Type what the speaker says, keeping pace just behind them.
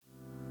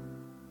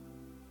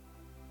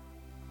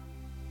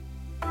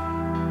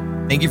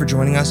Thank you for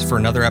joining us for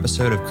another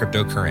episode of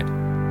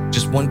Cryptocurrent.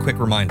 Just one quick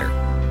reminder.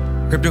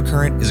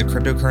 Cryptocurrent is a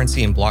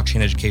cryptocurrency and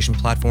blockchain education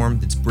platform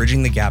that's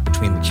bridging the gap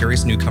between the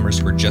curious newcomers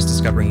who are just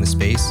discovering the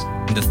space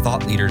and the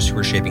thought leaders who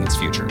are shaping its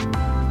future.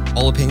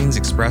 All opinions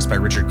expressed by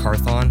Richard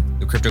Carthon,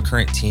 the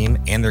Cryptocurrent team,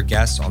 and their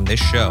guests on this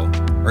show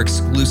are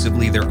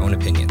exclusively their own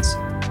opinions.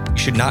 You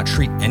should not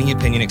treat any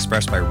opinion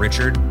expressed by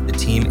Richard, the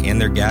team, and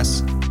their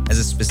guests as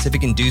a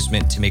specific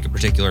inducement to make a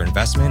particular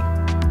investment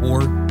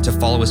or to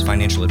follow his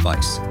financial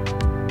advice.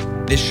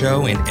 This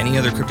show and any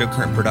other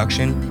Cryptocurrent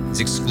production is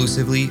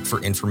exclusively for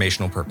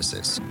informational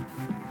purposes.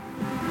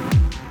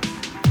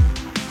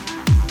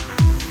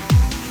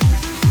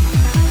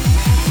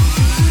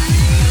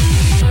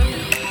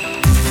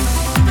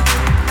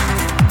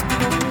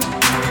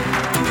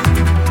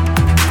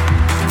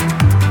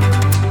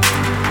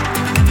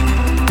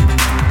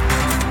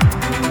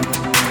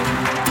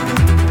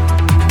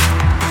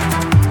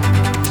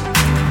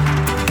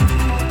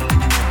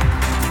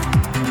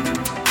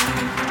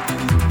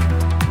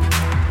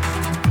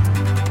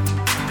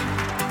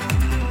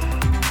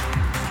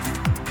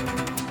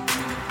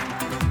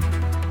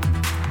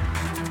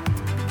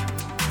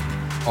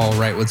 All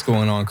right, what's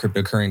going on,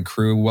 Cryptocurrent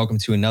crew? Welcome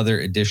to another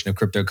edition of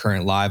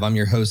Cryptocurrent Live. I'm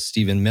your host,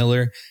 Stephen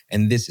Miller,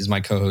 and this is my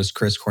co-host,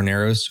 Chris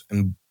Corneros.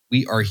 And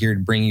we are here to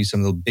bring you some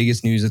of the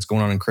biggest news that's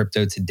going on in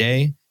crypto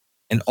today,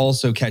 and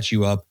also catch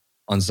you up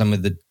on some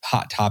of the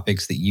hot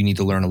topics that you need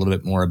to learn a little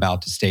bit more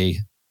about to stay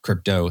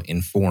crypto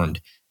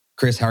informed.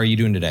 Chris, how are you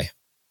doing today?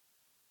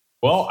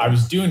 Well, I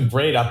was doing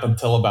great up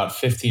until about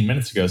 15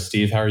 minutes ago.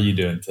 Steve, how are you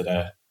doing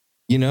today?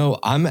 You know,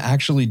 I'm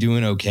actually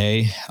doing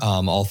okay,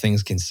 all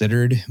things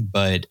considered,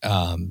 but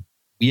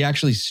we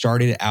actually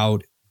started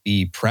out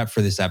the prep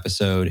for this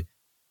episode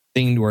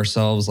thinking to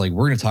ourselves, like,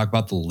 we're going to talk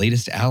about the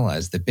latest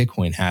allies that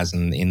Bitcoin has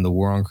in the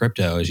war on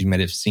crypto, as you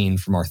might have seen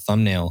from our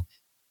thumbnail.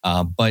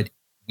 But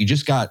we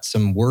just got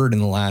some word in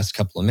the last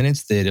couple of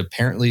minutes that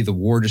apparently the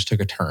war just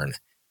took a turn.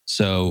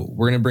 So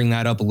we're going to bring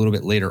that up a little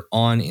bit later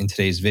on in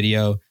today's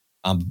video.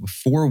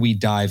 Before we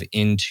dive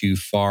in too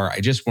far, I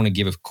just want to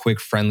give a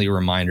quick friendly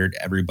reminder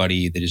to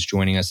everybody that is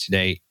joining us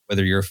today,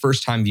 whether you're a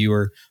first-time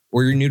viewer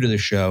or you're new to the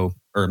show,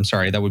 or I'm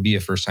sorry, that would be a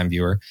first-time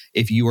viewer.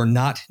 If you are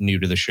not new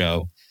to the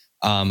show,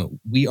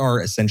 we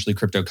are essentially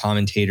crypto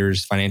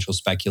commentators, financial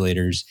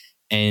speculators,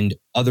 and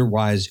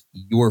otherwise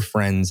your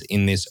friends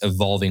in this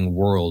evolving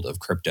world of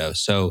crypto.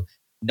 So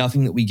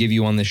nothing that we give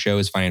you on this show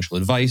is financial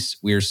advice.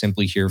 We are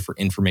simply here for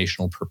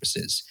informational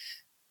purposes.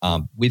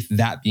 With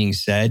that being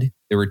said,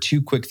 there were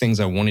two quick things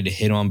I wanted to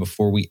hit on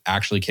before we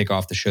actually kick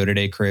off the show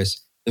today,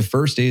 Chris. The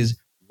first is,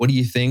 what do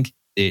you think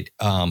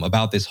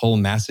about this whole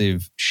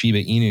massive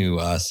Shiba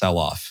Inu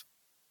sell-off?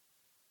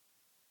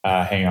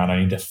 Hang on, I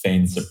need to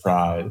feign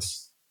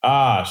surprise.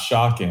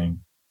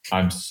 Shocking.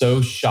 I'm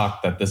so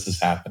shocked that this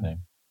is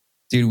happening.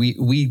 Dude,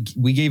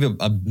 we gave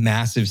a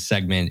massive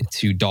segment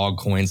to dog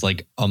coins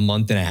like a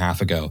month and a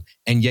half ago,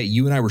 and yet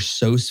you and I were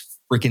so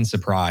freaking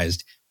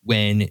surprised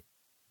when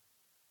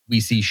we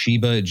see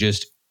Shiba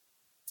just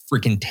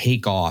freaking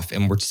take off,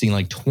 and we're seeing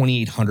like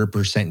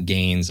 2,800%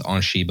 gains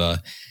on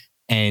Shiba.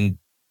 And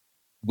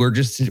we're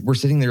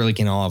sitting there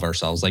like in awe of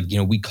ourselves. Like, you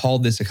know, we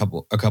called this a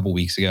couple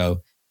weeks ago,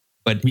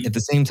 but at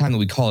the same time that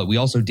we call it, we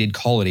also did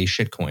call it a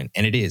shitcoin,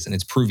 and it is, and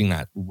it's proving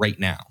that right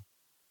now.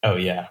 Oh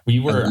yeah.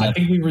 I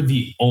think we were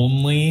the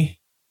only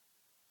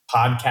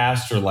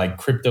podcast or like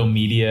crypto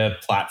media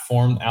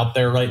platform out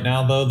there right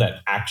now, though, that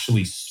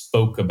actually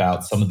spoke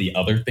about some of the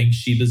other things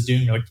Shiba's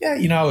doing. You're like, yeah,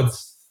 you know,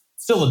 it's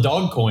still a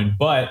dog coin,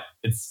 but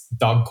it's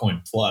dog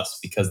coin plus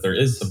because there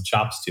is some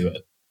chops to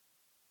it.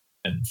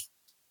 And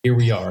here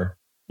we are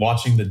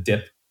watching the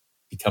dip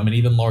become an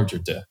even larger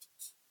dip.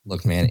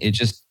 Look, man, it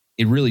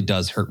really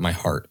does hurt my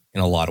heart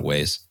in a lot of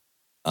ways.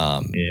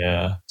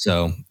 Yeah.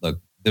 So look,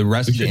 the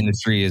rest of the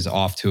industry is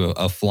off to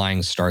a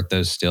flying start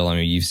though still. I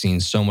mean, you've seen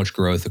so much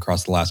growth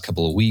across the last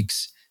couple of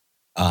weeks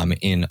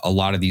in a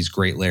lot of these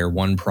great layer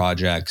one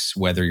projects,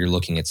 whether you're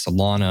looking at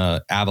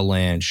Solana,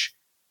 Avalanche,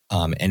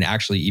 and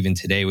actually even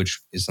today,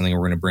 which is something we're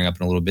going to bring up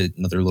in a little bit,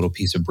 another little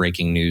piece of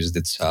breaking news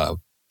that's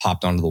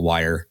popped onto the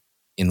wire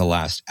in the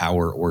last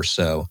hour or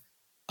so.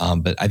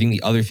 But I think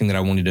the other thing that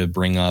I wanted to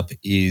bring up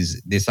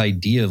is this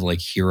idea of like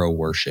hero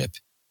worship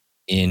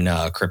in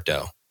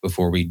crypto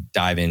before we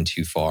dive in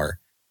too far.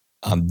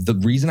 The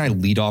reason I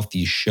lead off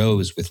these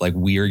shows with like,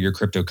 we are your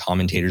crypto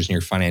commentators and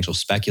your financial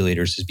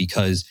speculators is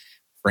because,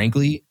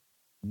 frankly,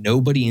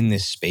 nobody in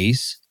this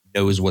space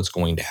knows what's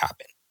going to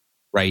happen.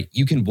 Right?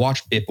 You can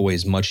watch BitBoy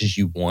as much as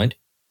you want,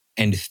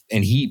 and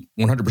he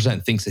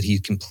 100% thinks that he's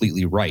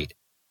completely right.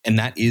 And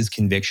that is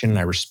conviction, and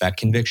I respect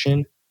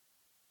conviction,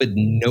 but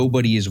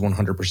nobody is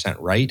 100%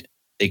 right.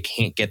 They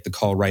can't get the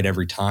call right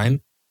every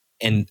time.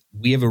 And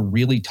we have a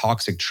really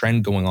toxic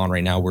trend going on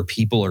right now where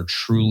people are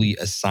truly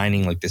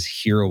assigning like this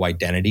hero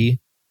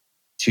identity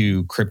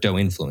to crypto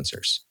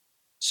influencers.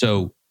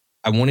 So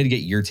I wanted to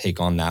get your take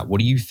on that. What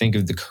do you think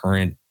of the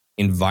current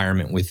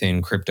environment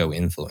within crypto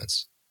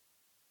influence?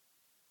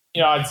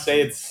 You know, I'd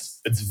say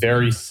it's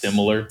very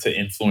similar to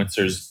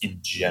influencers in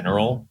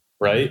general,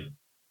 right?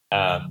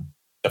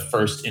 the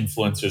first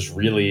influencers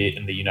really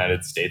in the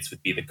United States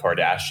would be the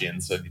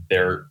Kardashians. So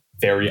they're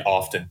very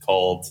often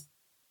called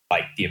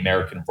like the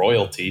American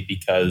royalty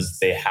because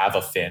they have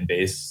a fan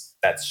base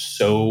that's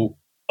so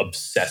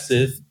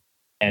obsessive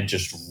and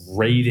just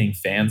raving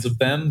fans of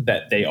them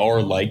that they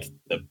are like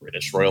the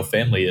British royal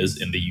family is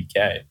in the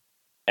UK.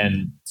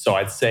 And so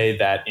I'd say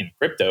that in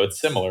crypto, it's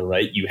similar,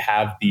 right? You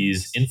have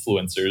these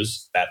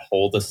influencers that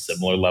hold a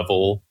similar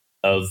level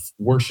of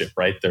worship,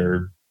 right?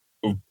 They're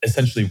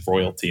essentially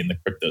royalty in the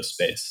crypto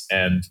space.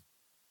 And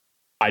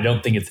I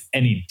don't think it's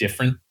any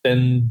different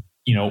than,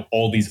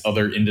 all these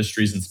other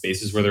industries and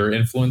spaces where there are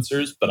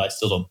influencers, but I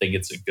still don't think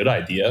it's a good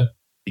idea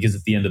because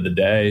at the end of the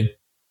day,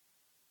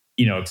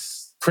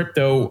 it's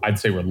crypto, I'd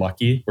say we're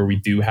lucky where we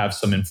do have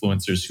some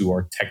influencers who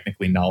are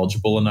technically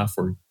knowledgeable enough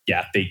where,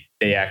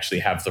 they actually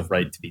have the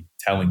right to be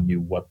telling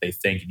you what they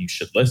think and you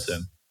should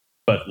listen.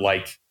 But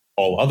like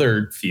all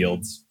other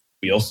fields,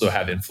 we also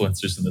have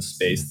influencers in the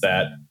space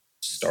that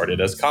started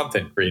as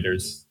content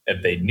creators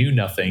and they knew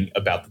nothing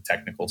about the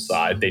technical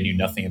side. They knew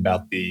nothing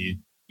about the,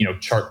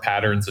 chart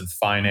patterns and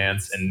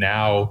finance. And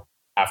now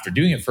after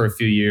doing it for a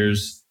few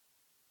years,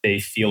 they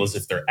feel as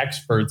if they're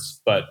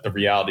experts, but the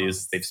reality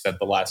is they've spent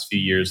the last few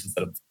years,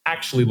 instead of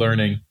actually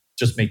learning,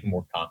 just making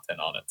more content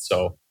on it.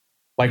 So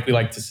like we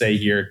like to say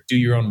here, do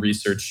your own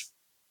research,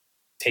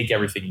 take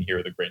everything you hear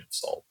with a grain of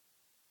salt.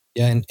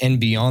 Yeah.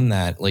 And beyond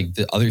that, like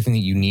the other thing that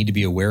you need to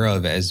be aware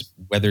of as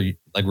whether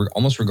like we're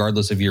almost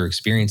regardless of your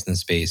experience in the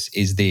space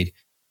is that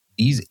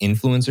these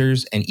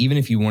influencers, and even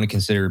if you want to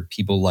consider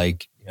people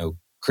like,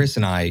 Chris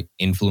and I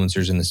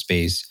influencers in the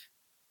space,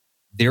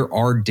 there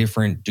are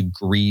different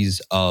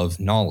degrees of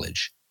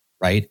knowledge,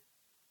 right?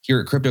 Here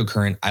at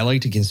Cryptocurrent, I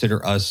like to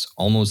consider us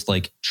almost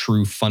like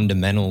true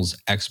fundamentals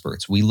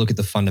experts. We look at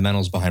the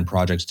fundamentals behind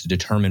projects to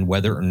determine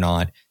whether or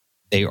not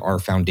they are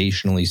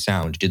foundationally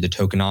sound. Did the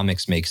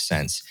tokenomics make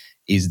sense?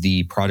 Is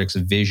the project's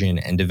vision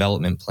and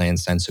development plan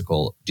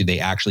sensical? Do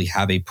they actually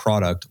have a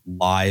product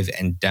live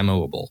and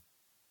demoable?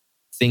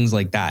 Things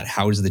like that.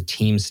 How does the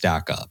team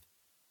stack up?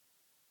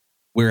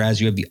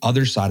 Whereas you have the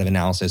other side of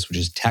analysis, which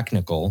is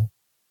technical,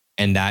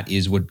 and that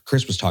is what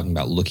Chris was talking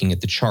about, looking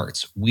at the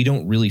charts. We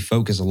don't really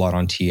focus a lot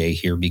on TA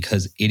here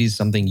because it is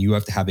something you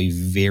have to have a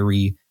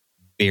very,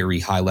 very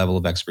high level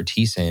of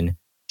expertise in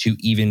to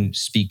even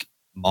speak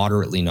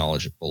moderately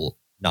knowledgeably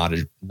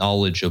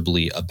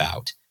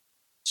about.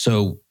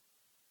 So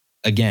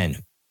again,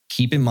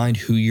 keep in mind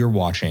who you're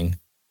watching,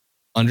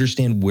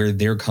 understand where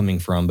they're coming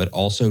from, but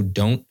also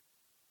don't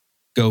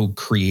go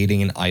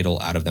creating an idol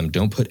out of them.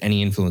 Don't put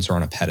any influencer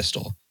on a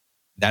pedestal.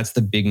 That's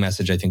the big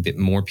message I think that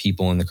more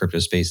people in the crypto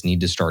space need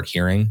to start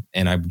hearing.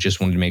 And I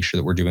just wanted to make sure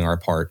that we're doing our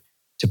part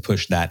to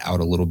push that out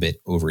a little bit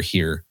over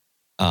here.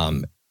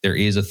 There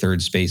is a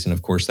third space, and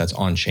of course, that's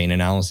on-chain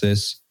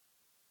analysis.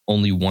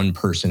 Only one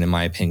person, in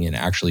my opinion,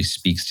 actually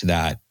speaks to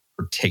that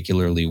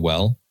particularly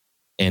well,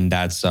 and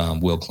that's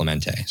Will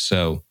Clemente.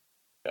 So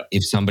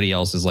if somebody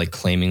else is like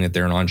claiming that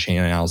they're an on-chain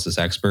analysis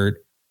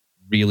expert,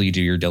 really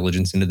do your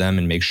diligence into them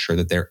and make sure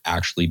that they're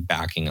actually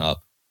backing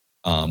up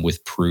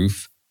with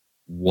proof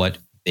what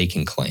they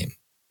can claim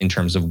in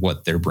terms of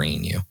what they're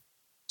bringing you.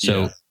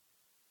 So,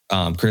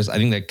 Chris, I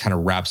think that kind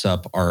of wraps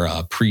up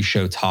our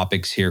pre-show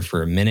topics here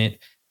for a minute,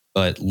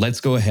 but let's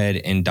go ahead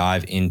and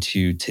dive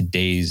into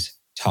today's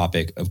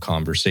topic of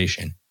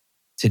conversation.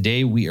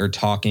 Today, we are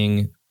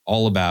talking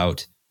all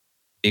about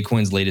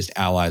Bitcoin's latest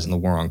allies in the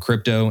war on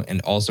crypto,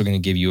 and also going to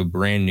give you a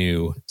brand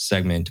new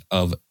segment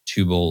of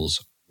Two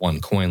Bulls, One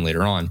Coin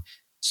later on.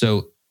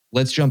 So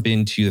let's jump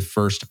into the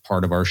first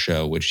part of our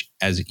show, which,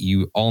 as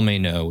you all may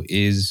know,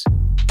 is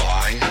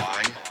buy,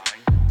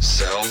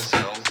 sell,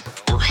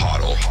 or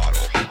hodl.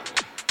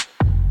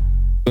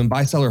 In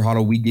Buy, Sell, or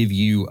Hodl, we give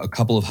you a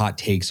couple of hot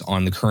takes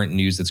on the current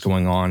news that's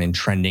going on and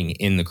trending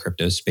in the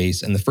crypto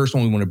space. And the first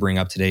one we want to bring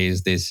up today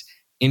is this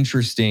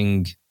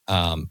interesting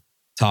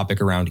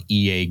topic around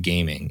EA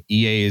Gaming.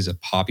 EA is a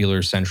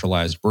popular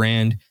centralized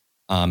brand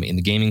in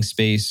the gaming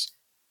space.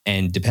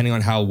 And depending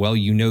on how well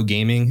you know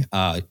gaming,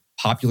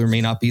 popular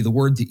may not be the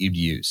word that you'd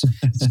use.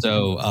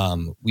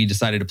 So we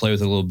decided to play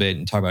with it a little bit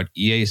and talk about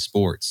EA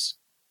Sports.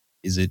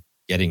 Is it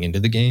getting into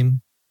the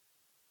game?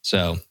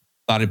 So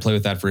thought I'd play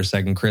with that for a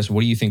second. Chris,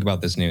 what do you think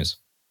about this news?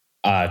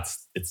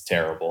 It's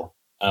terrible.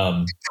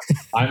 I'm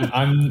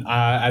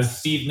as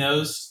Steve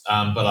knows,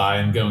 but I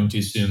am going to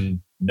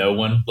assume no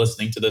one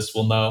listening to this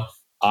will know.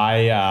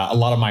 A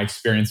lot of my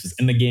experience is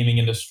in the gaming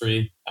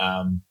industry,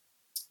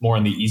 more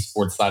on the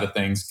esports side of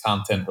things,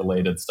 content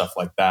related stuff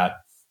like that.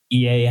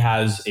 EA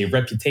has a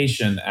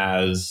reputation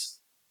as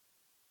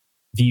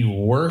the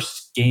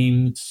worst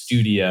game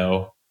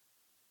studio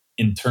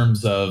in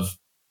terms of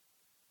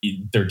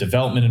their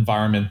development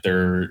environment,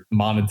 their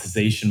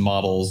monetization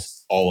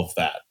models, all of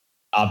that.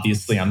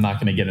 Obviously, I'm not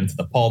going to get into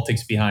the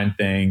politics behind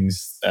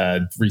things,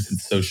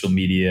 recent social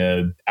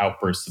media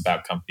outbursts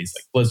about companies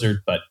like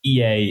Blizzard, but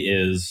EA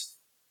is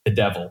the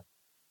devil.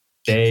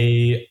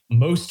 They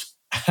most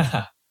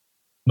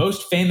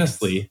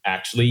famously,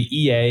 actually,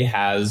 EA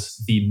has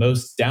the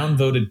most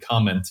downvoted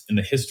comment in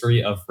the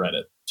history of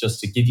Reddit. just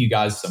to give you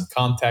guys some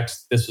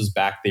context, this was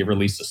back, they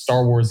released a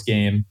Star Wars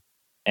game,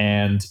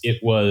 and it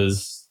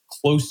was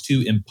close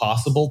to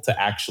impossible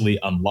to actually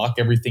unlock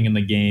everything in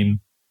the game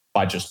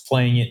by just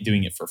playing it,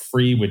 doing it for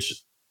free,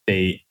 which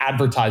they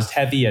advertised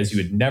heavy as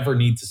you would never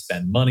need to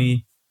spend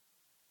money.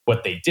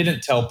 What they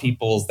didn't tell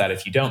people is that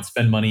if you don't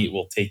spend money, it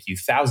will take you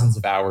thousands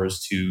of hours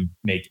to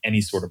make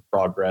any sort of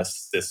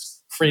progress.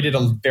 This created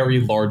a very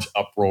large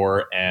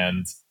uproar,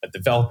 and a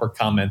developer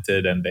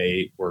commented, and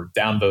they were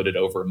downvoted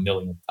over 1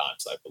 million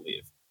times, I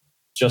believe.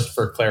 Just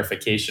for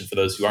clarification, for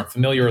those who aren't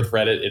familiar with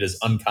Reddit, it is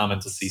uncommon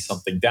to see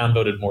something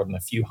downvoted more than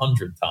a few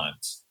hundred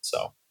times.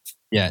 So,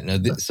 yeah, no.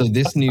 So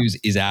this news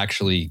is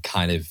actually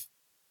kind of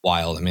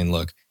wild. I mean,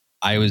 look,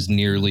 I was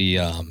nearly,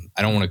 I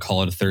don't want to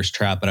call it a thirst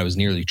trap, but I was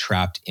nearly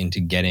trapped into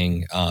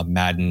getting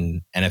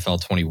Madden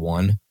NFL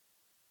 21.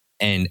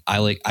 And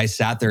I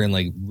sat there and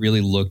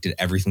really looked at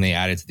everything they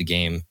added to the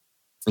game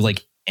for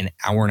an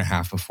hour and a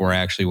half before I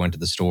actually went to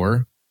the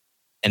store.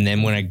 And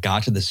then when I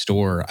got to the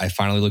store, I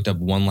finally looked up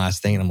one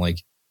last thing and I'm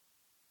like,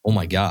 oh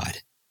my God,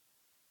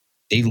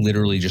 they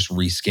literally just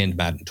reskinned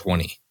Madden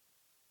 20.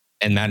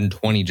 And Madden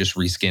 20 just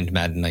reskinned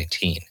Madden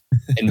 19.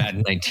 And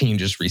Madden 19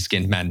 just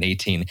reskinned Madden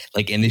 18.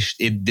 And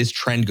this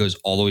trend goes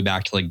all the way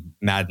back to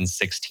Madden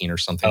 16 or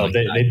something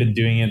that. They've been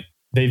doing it.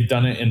 They've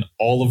done it in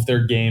all of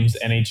their games,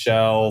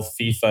 NHL,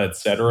 FIFA,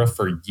 etc.,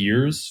 for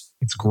years.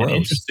 It's gross. And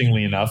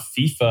interestingly enough,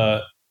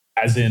 FIFA,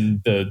 as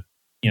in the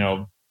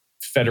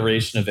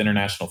Federation of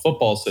International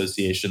Football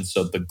Associations,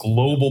 so the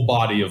global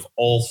body of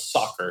all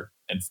soccer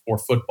or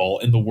football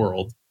in the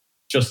world,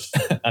 just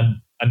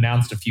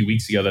announced a few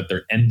weeks ago that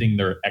they're ending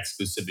their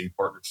exclusivity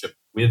partnership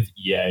with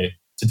EA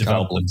to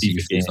develop the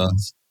FIFA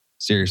games.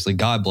 Seriously,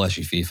 God bless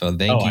you, FIFA.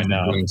 Thank you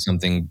for doing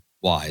something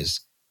wise.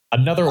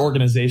 Another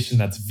organization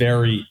that's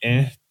very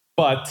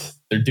but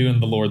they're doing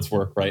the Lord's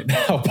work right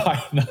now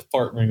by not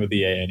partnering with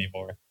EA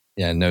anymore.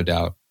 Yeah, no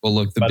doubt. Well,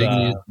 look,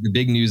 the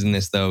big news in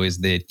this, though, is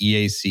that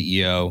EA's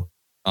CEO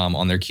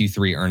on their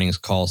Q3 earnings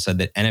call said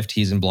that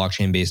NFTs and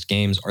blockchain-based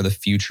games are the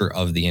future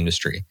of the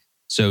industry.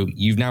 So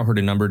you've now heard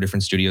a number of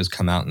different studios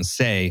come out and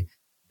say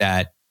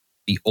that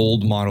the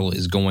old model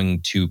is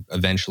going to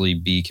eventually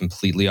be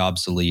completely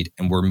obsolete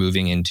and we're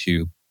moving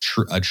into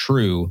a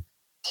true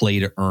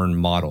play-to-earn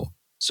model.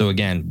 So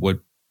again, what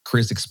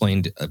Chris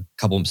explained a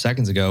couple of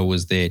seconds ago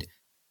was that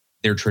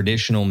their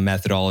traditional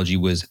methodology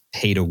was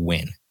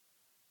pay-to-win.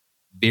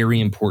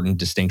 Very important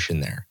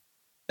distinction there.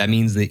 That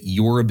means that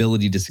your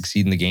ability to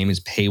succeed in the game is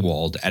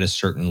paywalled at a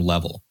certain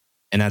level.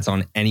 And that's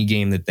on any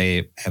game that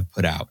they have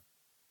put out.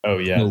 Oh,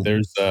 yeah.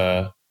 There's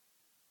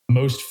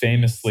most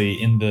famously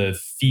in the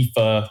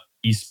FIFA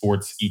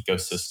esports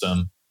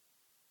ecosystem,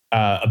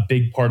 a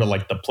big part of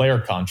the player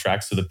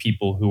contracts, so the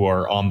people who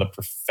are on the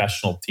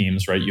professional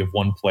teams, right? You have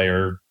one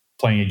player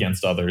playing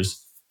against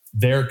others.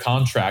 Their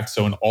contracts,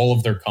 so in all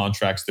of their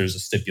contracts, there's a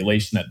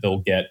stipulation that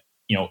they'll get,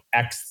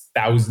 X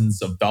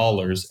thousands of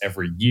dollars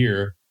every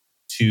year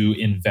to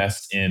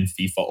invest in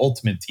FIFA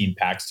Ultimate Team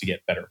packs to get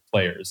better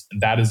players. And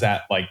that is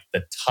at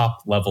the top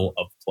level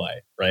of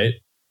play, right?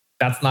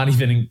 That's not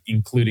even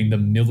including the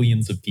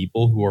millions of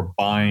people who are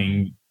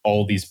buying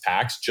all these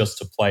packs just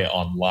to play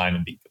online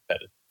and be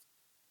competitive.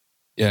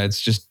 Yeah, it's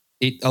just,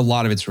 a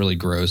lot of it's really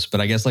gross. But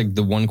I guess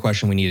the one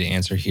question we need to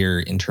answer here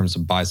in terms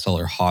of buy, sell,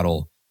 or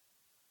hodl,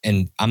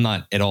 and I'm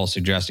not at all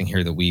suggesting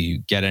here that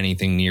we get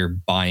anything near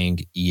buying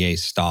EA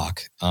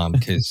stock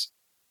because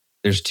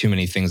there's too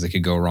many things that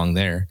could go wrong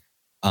there.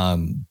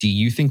 Do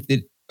you think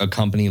that a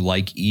company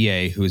like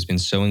EA, who has been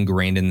so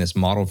ingrained in this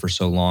model for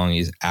so long,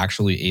 is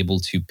actually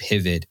able to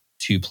pivot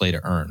to play to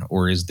earn?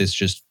 Or is this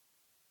just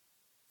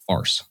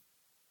farce?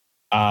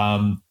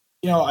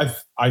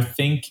 I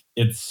think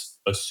it's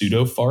a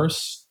pseudo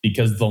farce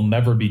because they'll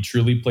never be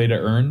truly play to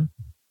earn.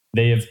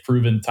 They have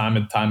proven time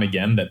and time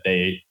again that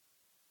they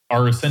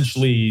are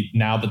essentially,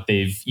 now that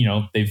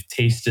they've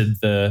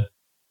tasted the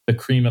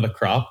cream of the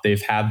crop,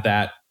 they've had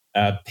that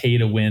pay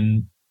to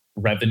win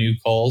revenue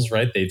calls,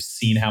 right? They've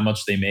seen how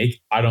much they make.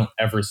 I don't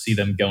ever see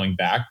them going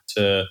back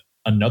to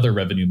another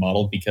revenue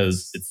model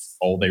because it's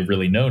all they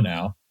really know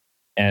now.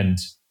 And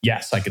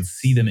yes, I could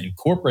see them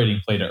incorporating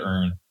play to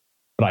earn,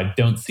 but I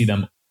don't see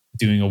them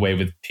doing away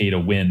with pay to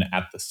win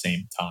at the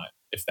same time,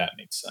 if that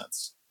makes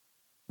sense.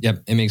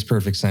 Yep, it makes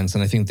perfect sense.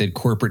 And I think that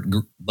corporate,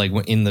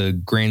 in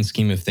the grand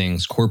scheme of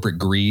things, corporate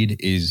greed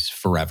is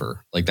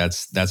forever.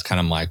 That's kind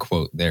of my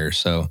quote there.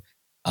 So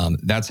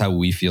that's how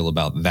we feel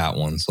about that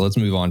one. So let's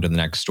move on to the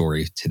next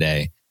story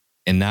today.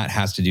 And that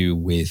has to do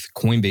with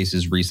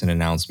Coinbase's recent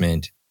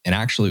announcement. And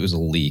actually it was a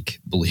leak,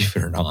 believe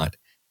it or not.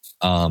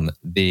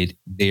 That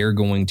they're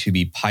going to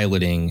be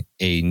piloting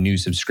a new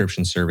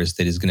subscription service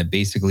that is going to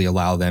basically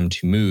allow them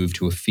to move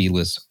to a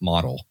feeless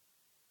model.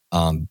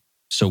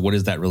 So what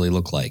does that really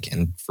look like?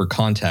 And for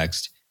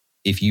context,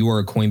 if you are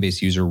a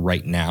Coinbase user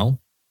right now,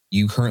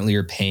 you currently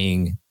are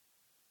paying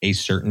a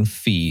certain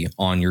fee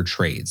on your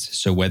trades.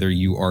 So whether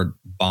you are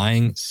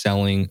buying,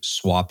 selling,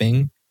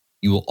 swapping,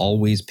 you will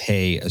always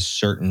pay a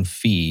certain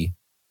fee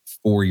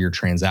for your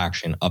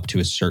transaction up to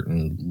a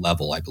certain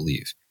level, I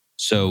believe.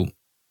 So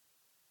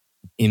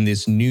in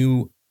this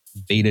new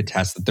beta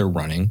test that they're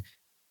running.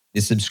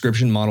 The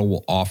subscription model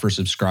will offer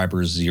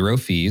subscribers 0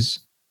 fees,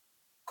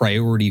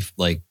 priority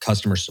like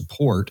customer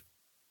support,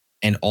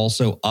 and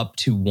also up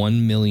to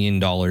 $1 million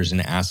in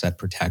asset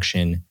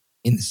protection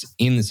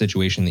in the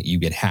situation that you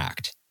get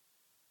hacked.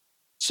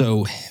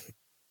 So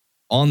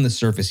on the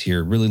surface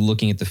here, really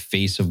looking at the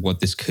face of what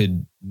this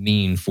could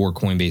mean for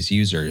Coinbase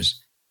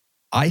users,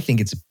 I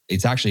think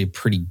it's actually a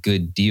pretty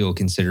good deal,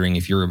 considering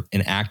if you're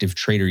an active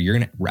trader, you're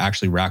going to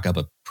actually rack up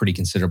a pretty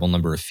considerable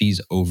number of fees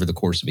over the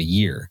course of a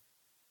year.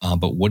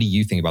 But what do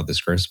you think about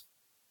this, Chris?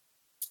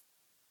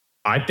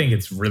 I think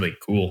it's really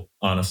cool,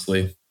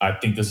 honestly. I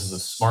think this is a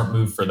smart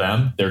move for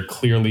them. They're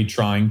clearly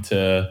trying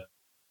to,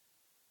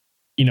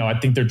 I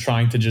think they're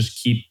trying to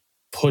just keep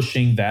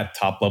pushing that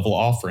top level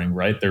offering,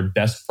 right? Their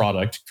best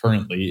product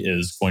currently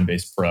is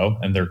Coinbase Pro,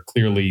 and they're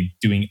clearly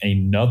doing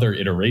another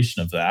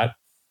iteration of that.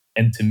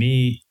 And to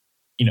me,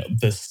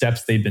 the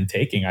steps they've been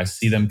taking, I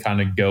see them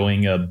kind of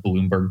going a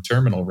Bloomberg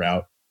terminal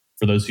route.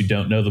 For those who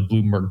don't know, the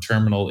Bloomberg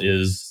terminal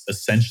is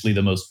essentially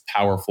the most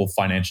powerful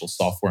financial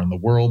software in the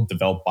world,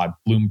 developed by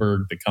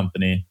Bloomberg, the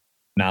company,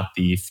 not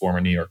the former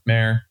New York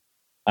mayor.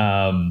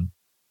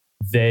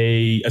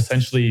 They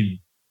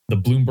essentially, the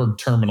Bloomberg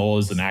terminal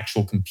is an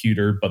actual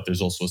computer, but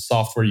there's also a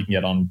software you can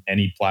get on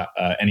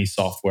any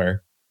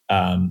software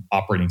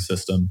operating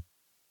system.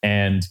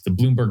 And the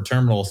Bloomberg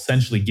terminal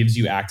essentially gives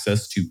you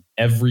access to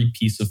every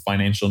piece of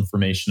financial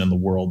information in the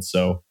world.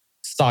 So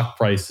stock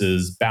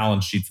prices,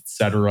 balance sheets,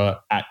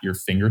 etc., at your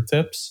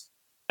fingertips.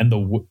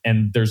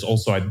 And there's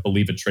also, I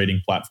believe, a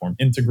trading platform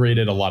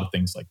integrated, a lot of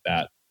things like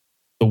that.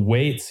 The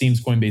way it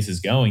seems Coinbase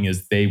is going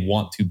is they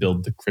want to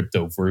build the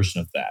crypto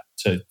version of that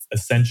to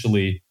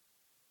essentially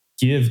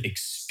give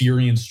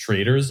experienced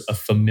traders a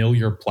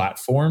familiar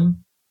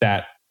platform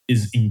that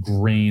is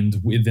ingrained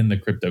within the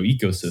crypto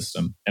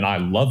ecosystem. And I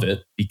love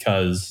it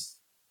because,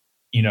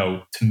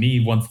 to me,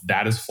 once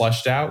that is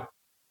fleshed out,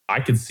 I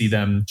could see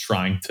them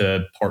trying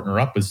to partner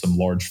up with some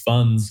large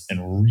funds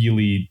and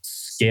really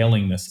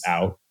scaling this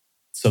out.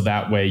 So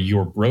that way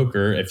your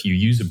broker, if you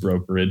use a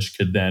brokerage,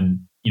 could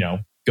then,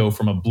 go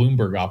from a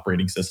Bloomberg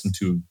operating system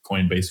to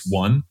Coinbase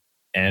One.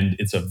 And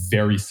it's a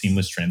very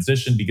seamless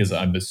transition because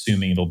I'm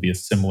assuming it'll be a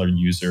similar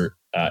user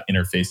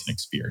interface and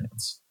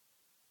experience.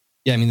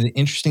 Yeah, I mean, the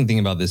interesting thing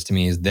about this to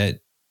me is that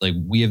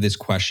we have this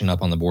question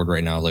up on the board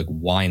right now,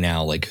 why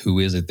now? Who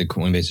is it that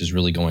Coinbase is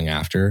really going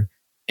after?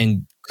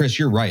 And Chris,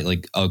 you're right.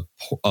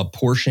 A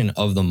portion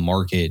of the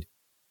market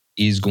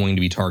is going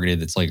to be targeted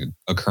that's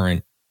a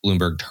current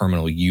Bloomberg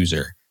terminal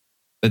user.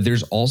 But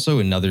there's also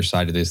another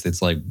side of this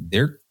that's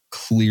they're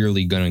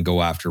clearly going to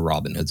go after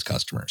Robinhood's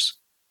customers.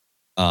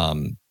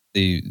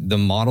 The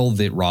model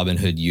that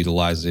Robinhood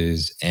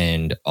utilizes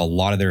and a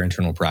lot of their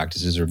internal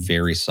practices are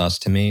very sus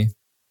to me.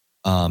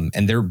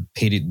 And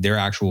their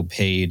actual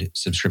paid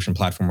subscription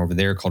platform over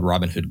there called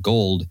Robinhood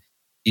Gold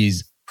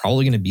is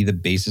probably going to be the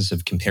basis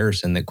of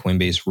comparison that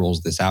Coinbase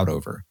rolls this out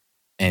over.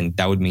 And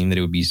that would mean that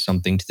it would be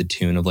something to the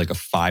tune of a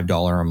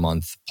 $5 a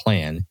month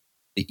plan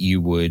that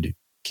you would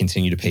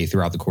continue to pay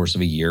throughout the course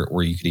of a year,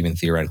 or you could even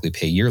theoretically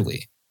pay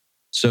yearly.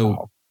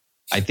 So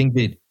I think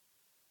that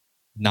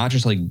not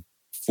just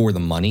for the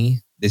money,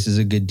 this is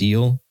a good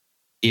deal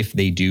if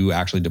they do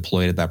actually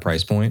deploy it at that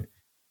price point.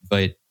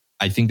 But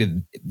I think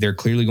that they're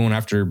clearly going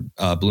after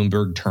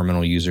Bloomberg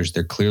terminal users.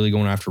 They're clearly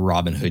going after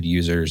Robinhood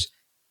users.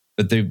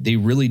 But they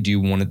really do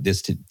want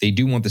this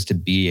to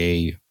be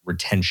a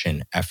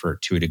retention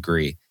effort to a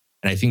degree.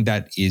 And I think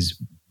that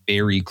is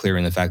very clear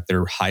in the fact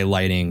they're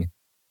highlighting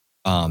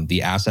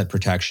the asset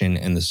protection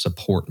and the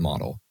support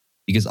model.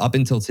 Because up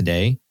until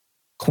today,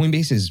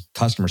 Coinbase's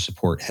customer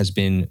support has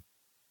been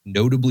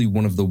notably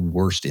one of the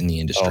worst in the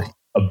industry.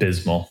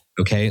 Abysmal.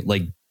 Okay?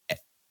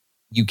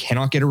 You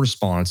cannot get a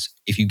response.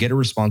 If you get a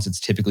response, it's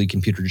typically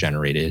computer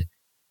generated.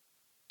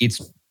 It's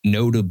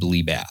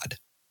notably bad.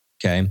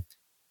 Okay?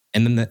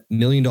 And then the $1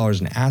 million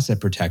in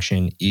asset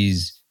protection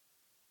is,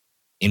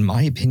 in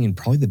my opinion,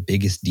 probably the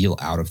biggest deal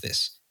out of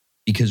this.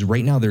 Because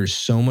right now there's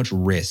so much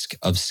risk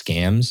of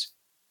scams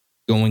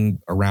going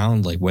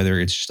around, whether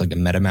it's just a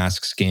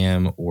MetaMask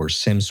scam or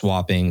SIM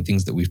swapping,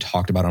 things that we've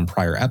talked about on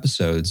prior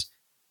episodes.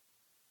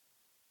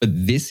 But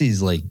this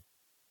is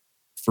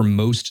for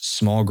most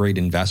small grade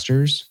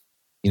investors,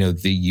 the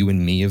you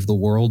and me of the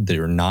world that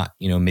are not,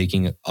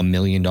 making $1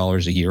 million a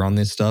year on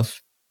this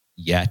stuff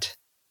yet.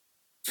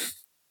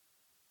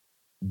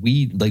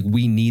 We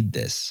need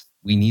this.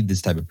 We need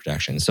this type of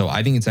protection. So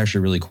I think it's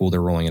actually really cool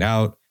they're rolling it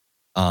out.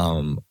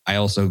 I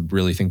also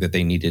really think that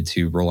they needed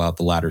to roll out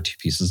the latter two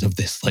pieces of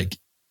this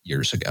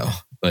years ago.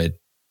 But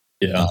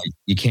yeah,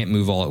 you can't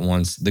move all at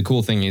once. The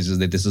cool thing is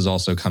that this is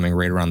also coming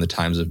right around the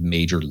times of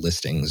major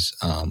listings,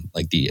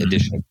 the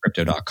addition of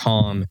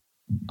Crypto.com,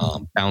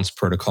 Bounce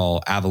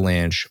Protocol,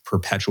 Avalanche,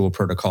 Perpetual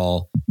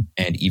Protocol,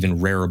 and even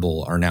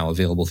Rarible are now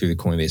available through the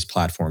Coinbase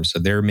platform. So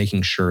they're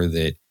making sure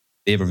that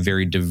they have a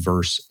very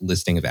diverse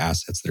listing of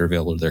assets that are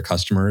available to their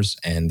customers.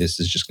 And this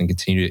is just going to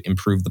continue to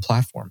improve the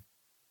platform.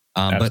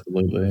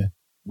 Absolutely. But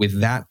with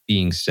that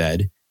being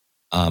said,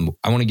 I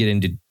want to get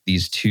into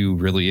these two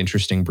really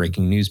interesting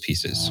breaking news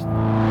pieces.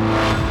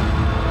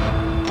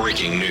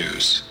 breaking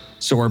news.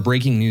 So our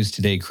breaking news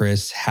today,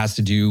 Chris, has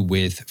to do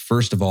with,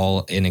 first of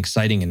all, an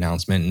exciting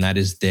announcement, and that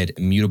is that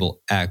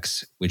Immutable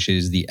X, which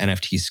is the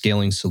NFT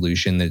scaling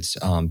solution that's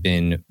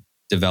been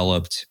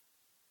developed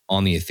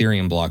on the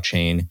Ethereum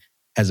blockchain,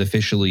 has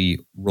officially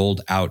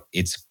rolled out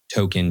its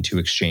token to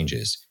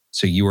exchanges.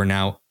 So you are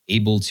now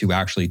able to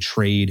actually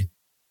trade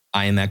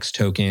IMX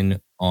token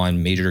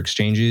on major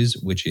exchanges,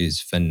 which is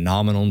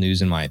phenomenal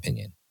news in my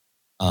opinion.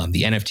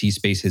 The NFT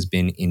space has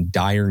been in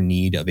dire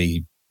need of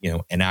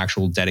an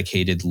actual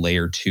dedicated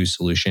layer 2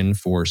 solution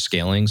for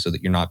scaling so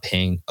that you're not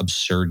paying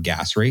absurd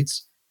gas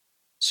rates.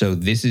 So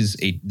this is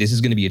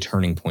going to be a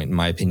turning point, in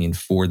my opinion,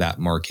 for that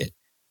market.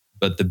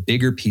 But the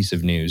bigger piece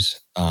of news,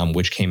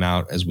 which came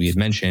out, as we had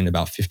mentioned,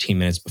 about 15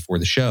 minutes before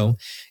the show,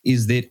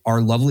 is that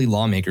our lovely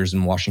lawmakers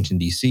in Washington,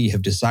 D.C.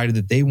 have decided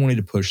that they wanted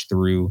to push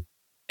through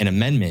an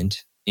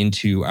amendment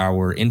into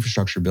our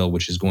infrastructure bill,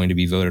 which is going to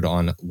be voted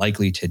on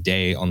likely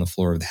today on the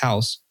floor of the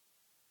House,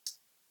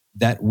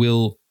 that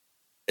will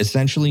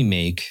essentially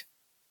make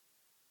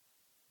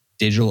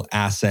digital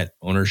asset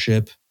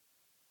ownership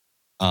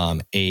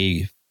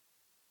a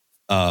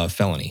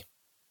felony.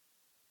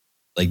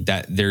 Like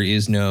that, there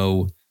is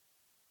no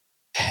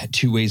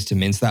two ways to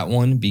mince that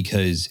one,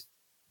 because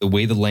the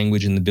way the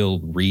language in the bill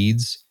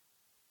reads,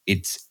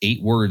 it's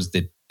 8 words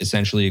that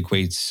essentially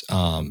equates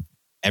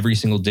every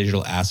single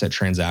digital asset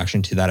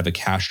transaction to that of a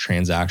cash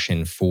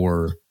transaction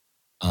for,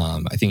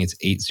 I think it's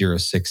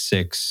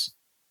 8066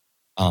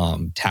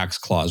 tax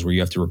clause, where you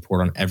have to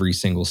report on every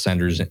single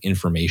sender's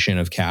information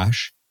of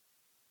cash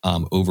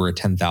over a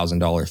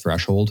 $10,000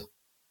 threshold.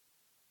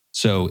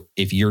 So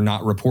if you're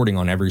not reporting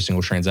on every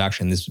single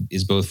transaction, this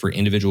is both for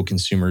individual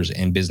consumers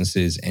and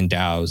businesses and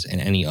DAOs and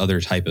any other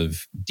type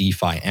of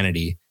DeFi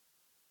entity.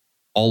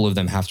 All of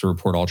them have to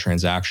report all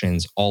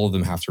transactions. All of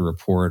them have to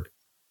report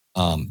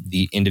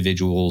the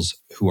individuals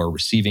who are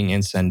receiving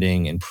and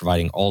sending and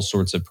providing all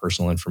sorts of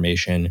personal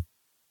information,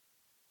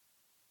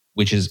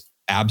 which is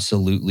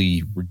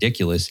absolutely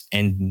ridiculous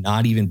and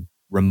not even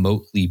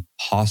remotely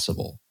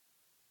possible.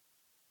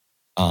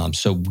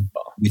 So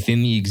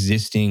within the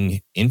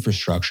existing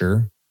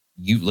infrastructure,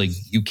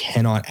 you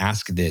cannot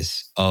ask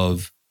this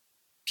of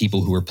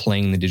people who are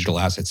playing the digital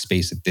asset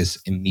space at this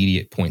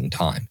immediate point in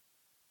time.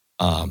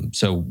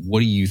 So what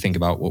do you think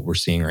about what we're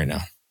seeing right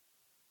now?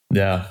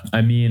 Yeah,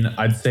 I mean,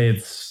 I'd say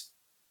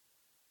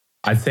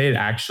it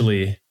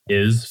actually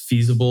is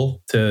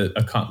feasible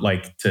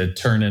to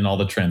turn in all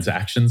the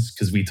transactions,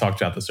 because we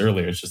talked about this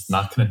earlier. It's just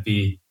not going to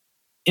be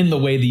in the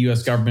way the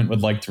US government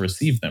would like to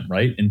receive them,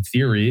 right? In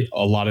theory,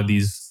 a lot of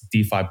these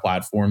DeFi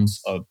platforms,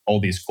 all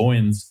these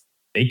coins,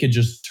 they could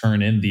just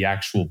turn in the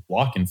actual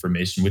block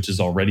information, which is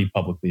already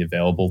publicly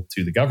available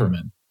to the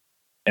government.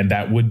 And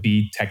that would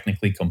be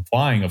technically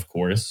complying, of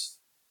course.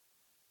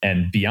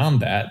 And beyond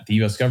that, the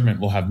US government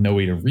will have no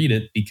way to read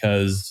it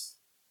because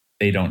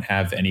they don't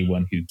have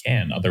anyone who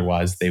can.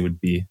 Otherwise, they would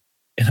be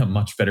in a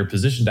much better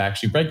position to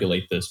actually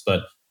regulate this.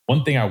 But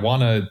one thing I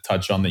want to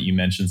touch on that you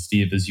mentioned,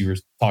 Steve, is you were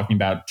talking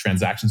about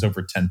transactions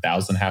over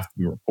 10,000 have to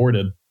be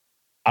reported.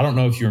 I don't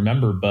know if you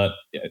remember, but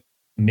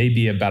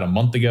maybe about a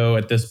month ago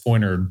at this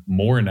point or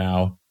more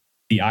now,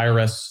 the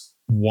IRS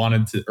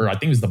wanted to, or I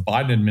think it was the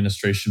Biden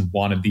administration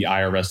wanted the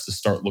IRS to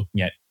start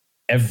looking at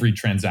every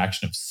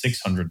transaction of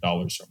 $600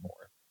 or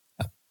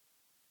more.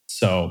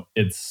 So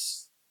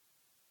it's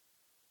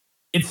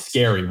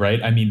scary,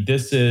 right? I mean,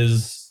 this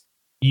is,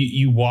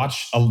 you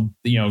watch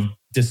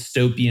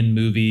dystopian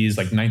movies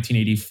like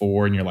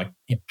 1984, and you're like,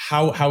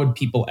 how would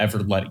people ever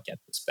let it get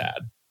this bad?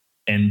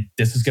 And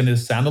this is going to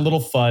sound a little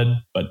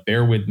FUD, but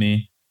bear with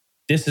me.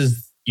 This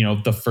is,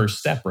 the first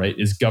step, right?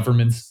 Is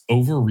governments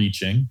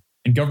overreaching,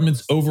 and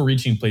governments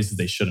overreaching places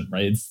they shouldn't,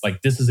 right? It's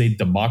like, this is a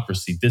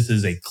democracy. This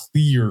is a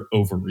clear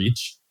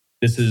overreach.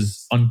 This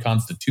is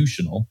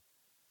unconstitutional.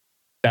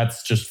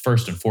 That's just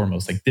first and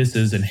foremost. Like, this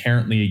is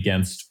inherently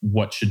against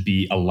what should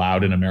be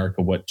allowed in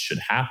America, what should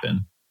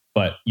happen.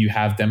 But you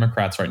have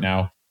Democrats right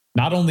now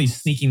not only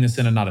sneaking this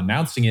in and not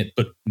announcing it,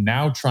 but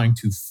now trying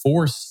to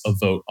force a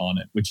vote on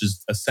it, which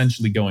is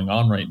essentially going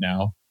on right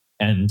now.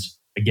 And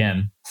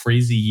again,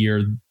 crazy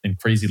year and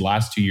crazy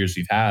last 2 years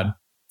we've had.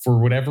 For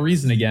whatever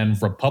reason, again,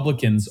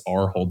 Republicans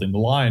are holding the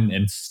line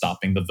and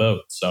stopping the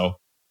vote. So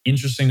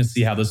interesting to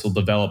see how this will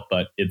develop,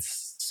 but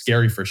it's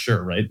scary for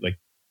sure, right? Like,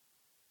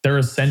 they're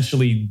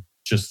essentially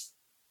just,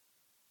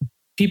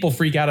 people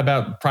freak out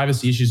about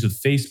privacy issues with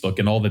Facebook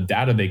and all the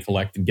data they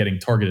collect and getting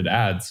targeted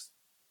ads.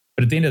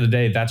 But at the end of the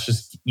day, that's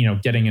just,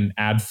 getting an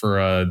ad for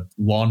a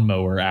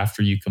lawnmower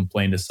after you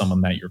complain to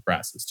someone that your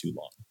grass is too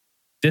long.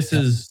 This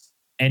is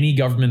any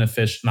government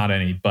official, not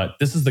any, but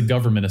this is the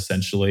government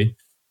essentially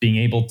being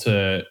able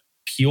to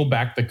peel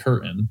back the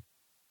curtain,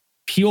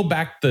 peel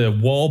back the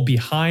wall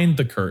behind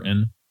the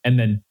curtain, and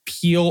then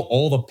peel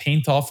all the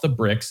paint off the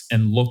bricks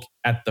and look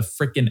at the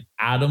freaking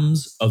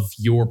atoms of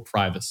your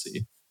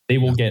privacy. They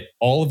will get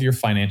all of your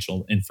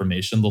financial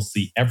information. They'll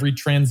see every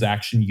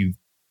transaction you've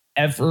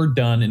ever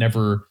done and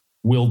ever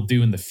will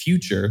do in the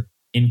future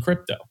in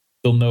crypto.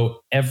 They'll know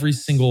every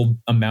single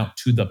amount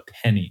to the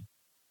penny.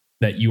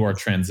 that you are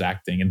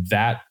transacting. And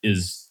that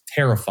is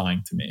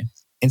terrifying to me.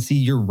 And see,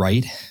 you're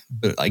right.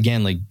 But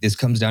again, like this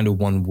comes down to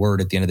one word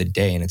at the end of the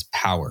day, and it's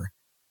power.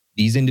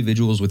 These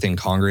individuals within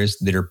Congress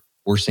that are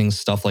forcing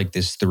stuff like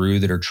this through,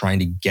 that are trying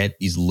to get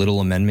these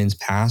little amendments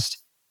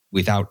passed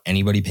without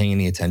anybody paying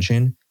any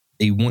attention,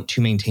 they want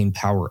to maintain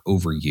power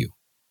over you.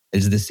 It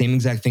is the same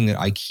exact thing that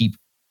I keep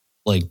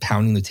like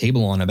pounding the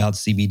table on about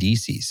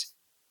CBDCs.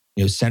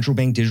 You know, central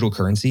bank digital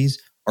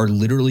currencies are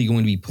literally going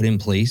to be put in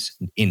place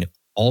in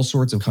all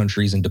sorts of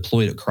countries and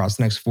deployed across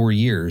the next 4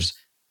 years.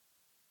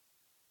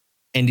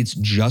 And it's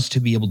just to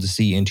be able to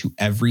see into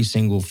every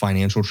single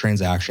financial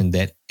transaction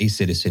that a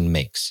citizen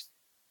makes.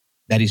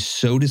 That is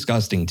so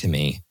disgusting to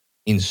me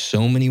in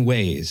so many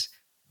ways.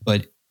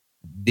 But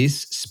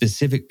this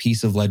specific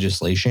piece of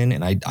legislation,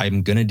 and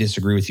I'm going to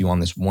disagree with you on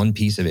this one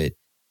piece of it,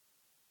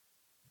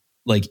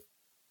 like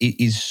it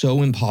is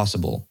so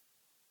impossible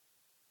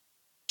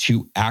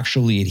to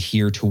actually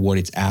adhere to what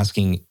it's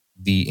asking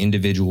the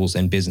individuals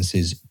and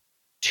businesses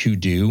to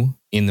do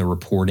in the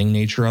reporting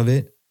nature of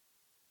it.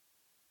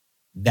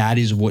 That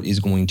is what is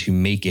going to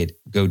make it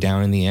go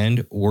down in the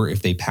end. Or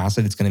if they pass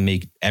it, it's going to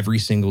make every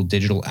single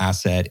digital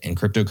asset and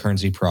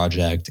cryptocurrency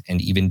project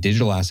and even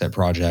digital asset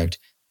project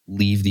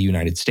leave the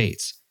United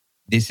States.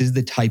 This is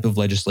the type of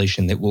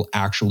legislation that will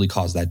actually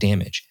cause that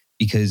damage.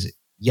 Because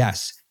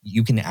yes,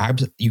 you can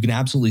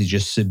absolutely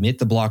just submit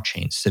the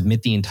blockchain,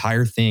 submit the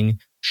entire thing,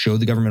 show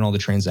the government all the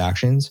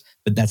transactions,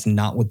 but that's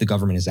not what the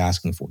government is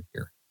asking for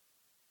here.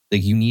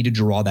 Like you need to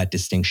draw that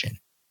distinction.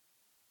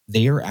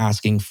 They are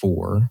asking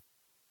for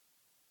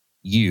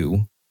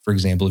you, for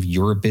example, if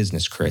you're a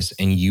business, Chris,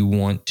 and you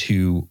want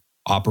to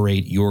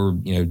operate your,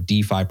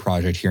 DeFi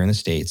project here in the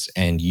States,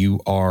 and you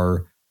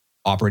are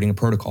operating a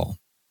protocol,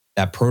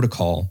 that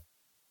protocol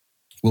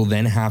will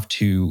then have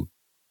to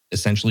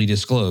essentially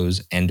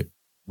disclose and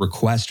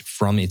request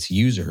from its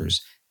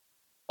users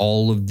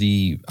all of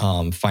the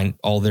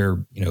all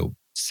their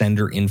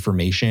sender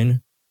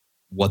information,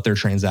 what they're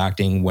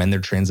transacting, when they're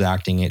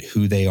transacting it,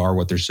 who they are,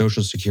 what their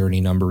social security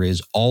number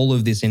is, all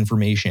of this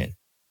information.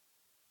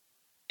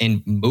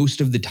 And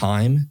most of the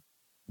time,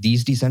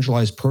 these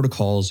decentralized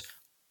protocols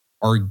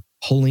are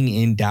pulling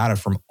in data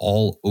from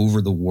all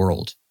over the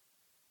world.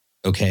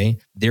 Okay.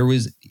 I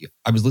was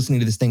listening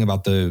to this thing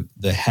about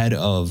the head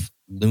of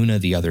Luna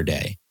the other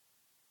day.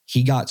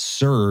 He got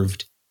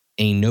served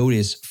a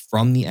notice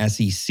from the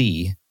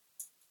SEC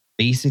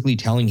basically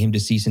telling him to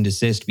cease and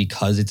desist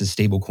because it's a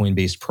stablecoin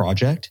based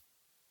project.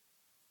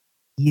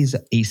 He is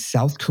a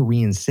South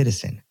Korean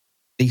citizen.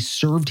 They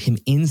served him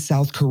in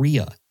South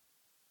Korea.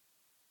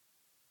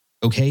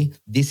 Okay,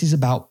 this is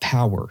about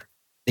power.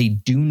 They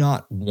do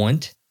not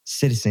want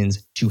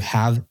citizens to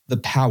have the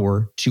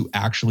power to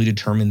actually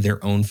determine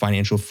their own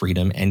financial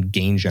freedom and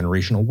gain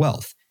generational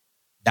wealth.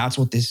 That's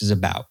what this is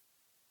about.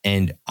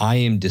 And I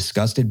am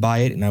disgusted by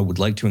it. And I would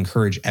like to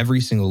encourage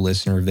every single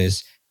listener of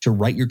this to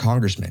write your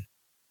congressman,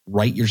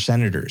 write your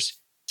senators,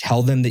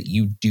 tell them that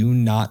you do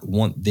not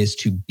want this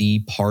to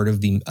be part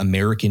of the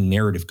American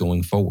narrative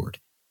going forward,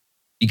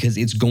 because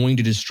it's going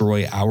to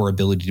destroy our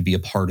ability to be a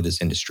part of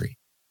this industry.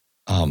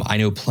 I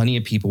know plenty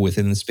of people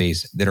within the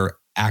space that are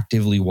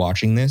actively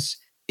watching this.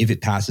 If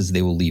it passes,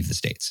 they will leave the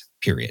States,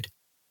 period.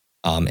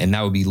 And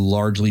that would be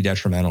largely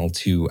detrimental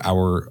to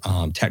our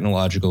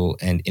technological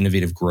and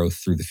innovative growth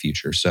through the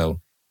future. So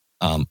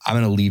I'm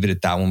going to leave it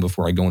at that one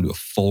before I go into a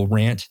full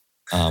rant.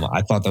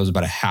 I thought that was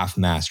about a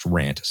half-mast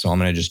rant, so I'm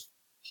going to just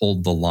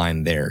hold the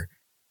line there.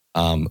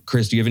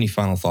 Chris, do you have any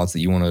final thoughts that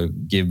you want to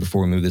give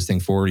before we move this thing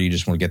forward, or you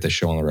just want to get this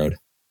show on the road?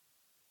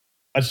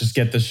 Let's just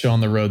get this show on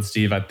the road,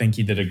 Steve. I think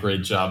you did a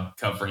great job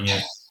covering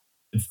it.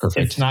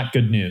 Perfect. It's not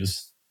good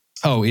news.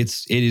 Oh, it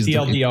is.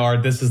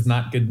 TLDR, this is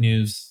not good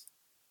news.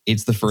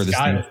 It's the furthest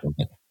thing from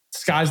it.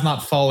 Sky's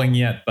not falling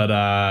yet, but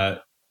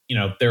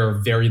there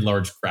are very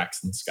large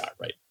cracks in the sky,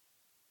 right?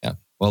 Yeah.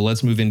 Well,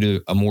 let's move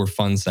into a more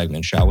fun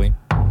segment, shall we?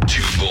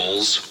 2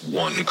 bulls,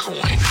 1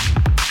 coin.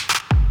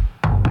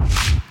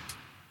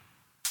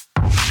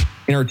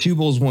 In our 2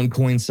 bulls, 1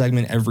 coin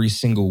segment every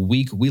single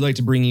week, we like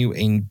to bring you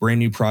a brand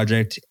new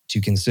project to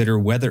consider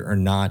whether or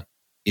not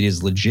it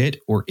is legit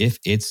or if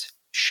it's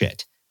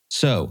shit.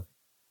 So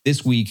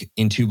this week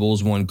in 2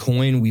 bulls, 1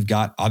 coin, we've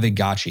got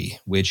Aavegotchi,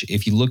 which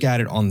if you look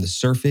at it on the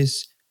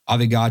surface,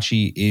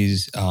 Aavegotchi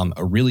is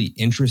a really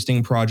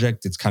interesting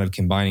project. It's kind of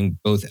combining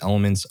both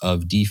elements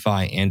of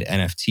DeFi and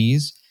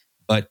NFTs.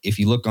 But if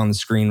you look on the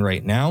screen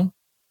right now,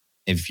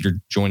 if you're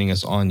joining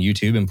us on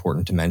YouTube,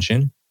 important to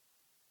mention,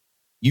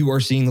 you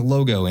are seeing the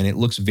logo and it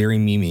looks very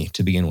memey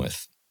to begin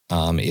with.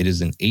 It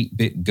is an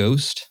 8-bit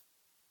ghost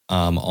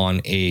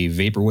on a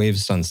vaporwave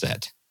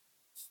sunset.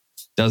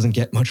 Doesn't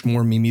get much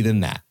more memey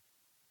than that.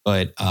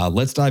 But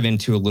let's dive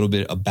into a little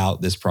bit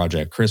about this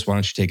project. Chris, why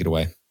don't you take it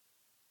away?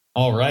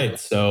 All right.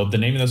 So the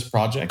name of this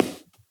project,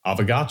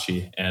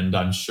 Aavegotchi. And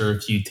I'm sure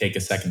if you take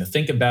a second to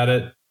think about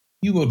it,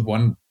 you would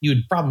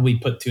probably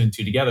put 2 and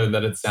 2 together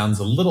that it sounds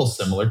a little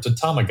similar to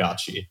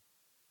Tamagotchi.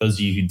 Those of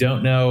you who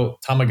don't know,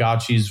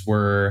 Tamagotchis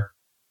were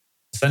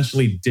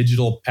essentially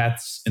digital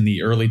pets in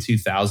the early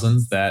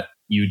 2000s that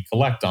you'd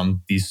collect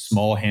on these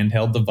small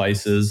handheld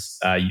devices.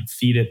 You'd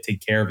feed it,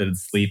 take care of it, and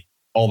sleep,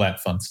 all that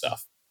fun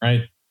stuff,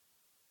 right?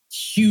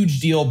 Huge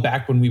deal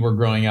back when we were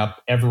growing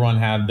up. Everyone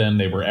had them.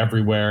 They were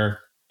everywhere.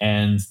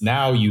 And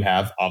now you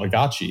have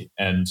Aavegotchi.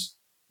 And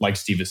like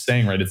Steve is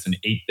saying, right, it's an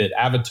 8-bit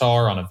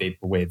avatar on a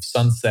vaporwave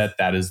sunset.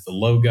 That is the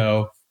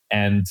logo.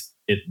 And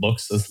it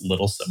looks a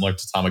little similar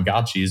to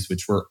Tamagotchis,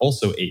 which were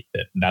also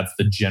 8-bit. And that's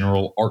the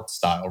general art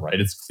style, right?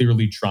 It's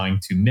clearly trying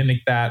to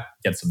mimic that,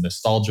 get some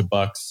nostalgia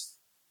bucks,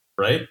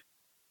 right?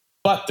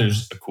 But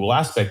there's a cool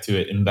aspect to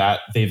it in that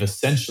they've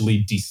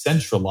essentially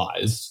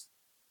decentralized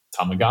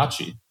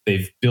Tamagotchi.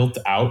 They've built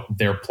out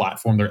their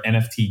platform, their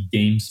NFT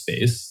game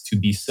space to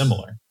be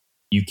similar.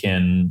 You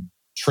can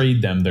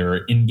trade them. There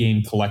are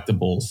in-game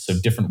collectibles, so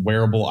different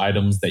wearable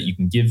items that you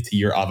can give to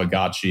your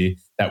Aavegotchi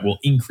that will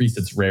increase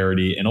its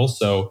rarity and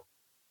also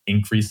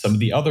increase some of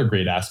the other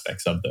great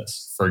aspects of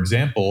this. For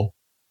example,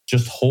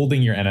 just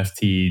holding your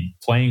NFT,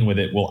 playing with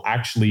it will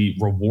actually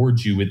reward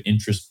you with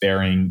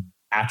interest-bearing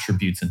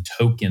attributes and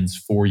tokens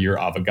for your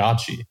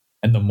Aavegotchi.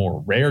 And the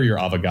more rare your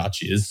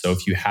Aavegotchi is, so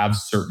if you have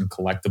certain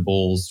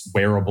collectibles,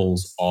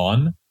 wearables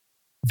on,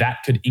 that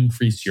could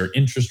increase your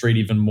interest rate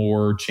even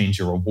more, change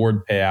your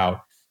reward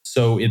payout.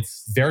 So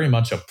it's very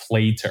much a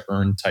play to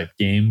earn type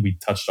game. We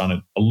touched on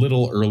it a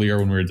little earlier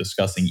when we were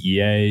discussing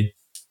EA,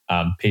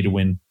 pay to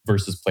win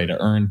versus play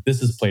to earn.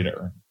 This is play to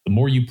earn. The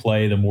more you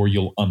play, the more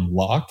you'll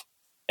unlock.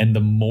 And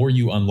the more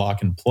you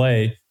unlock and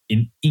play,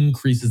 it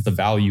increases the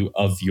value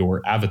of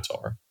your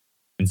avatar.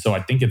 And so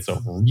I think it's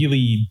a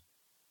really,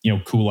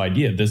 cool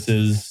idea. This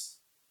is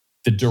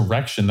the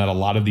direction that a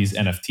lot of these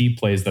NFT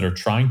plays that are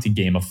trying to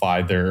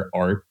gamify their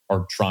art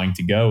are trying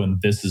to go.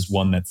 And this is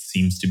one that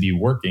seems to be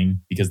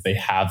working because they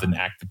have an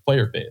active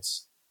player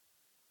base.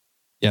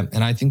 Yeah.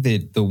 And I think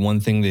that the one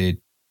thing that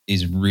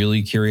is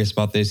really curious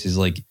about this is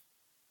like,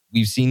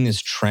 we've seen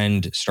this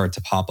trend start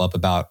to pop up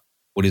about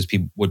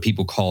what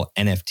people call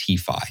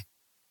NFT-fi,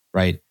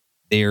 right?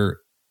 They're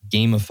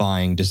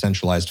gamifying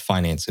decentralized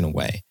finance in a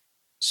way.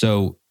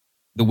 So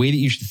the way that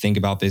you should think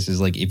about this is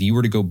like, if you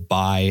were to go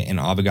buy an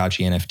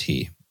Aavegotchi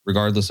NFT,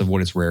 regardless of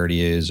what its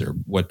rarity is or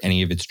what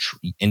any of its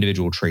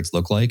individual traits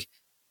look like,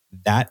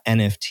 that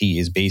NFT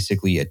is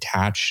basically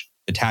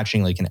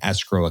attaching like an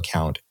escrow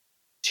account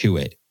to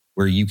it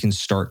where you can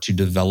start to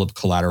develop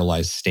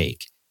collateralized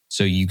stake.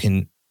 So you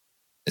can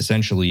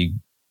essentially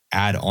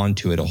add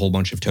onto it a whole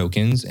bunch of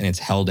tokens and it's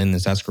held in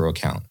this escrow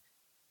account.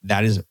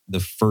 That is the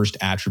first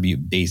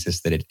attribute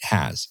basis that it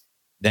has.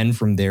 Then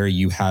from there,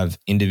 you have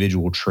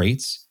individual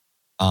traits.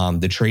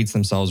 The traits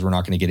themselves we're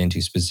not going to get into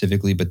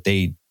specifically, but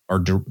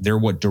they're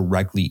what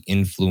directly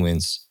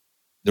influence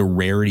the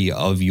rarity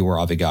of your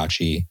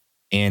Aavegotchi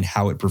and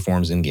how it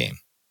performs in game.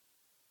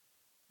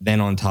 Then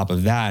on top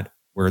of that,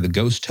 where the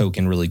ghost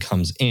token really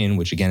comes in,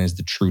 which again is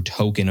the true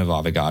token of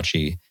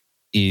Aavegotchi,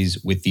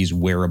 is with these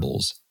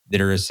wearables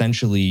that are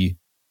essentially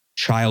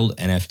child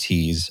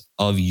NFTs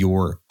of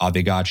your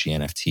Aavegotchi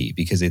NFT,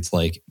 because it's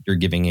like you're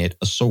giving it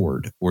a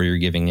sword or you're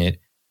giving it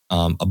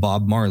a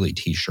Bob Marley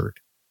t-shirt,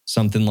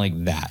 something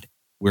like that,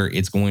 where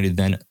it's going to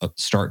then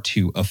start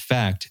to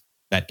affect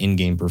that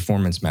in-game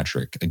performance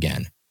metric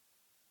again.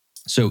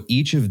 So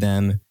each of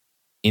them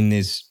in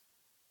this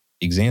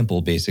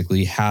example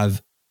basically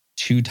have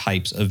two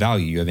types of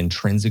value. You have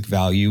intrinsic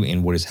value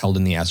in what is held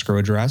in the escrow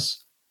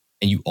address,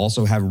 and you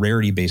also have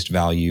rarity-based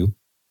value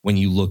when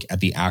you look at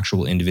the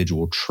actual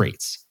individual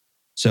traits.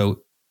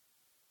 So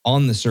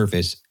on the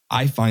surface,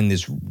 I find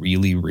this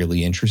really,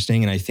 really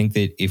interesting. And I think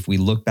that if we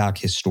look back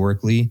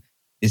historically,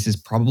 this is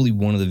probably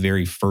one of the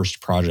very first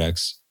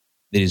projects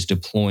that is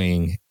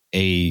deploying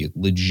a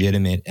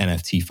legitimate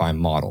NFT-fi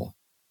model.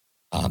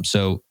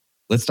 So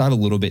let's dive a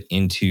little bit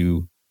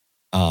into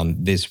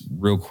this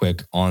real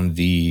quick on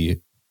the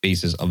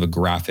basis of a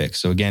graphic.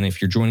 So again,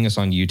 if you're joining us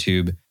on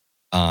YouTube,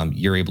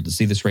 you're able to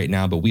see this right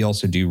now, but we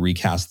also do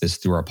recast this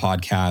through our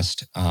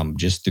podcast,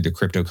 just through the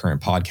Cryptocurrent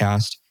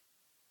podcast.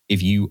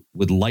 If you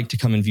would like to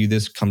come and view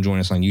this, come join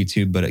us on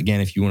YouTube. But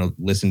again, if you want to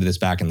listen to this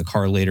back in the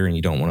car later and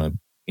you don't want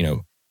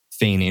to,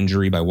 feign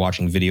injury by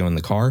watching video in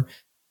the car,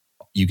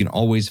 you can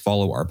always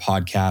follow our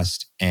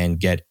podcast and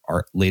get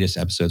our latest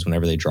episodes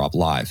whenever they drop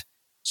live.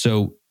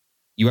 So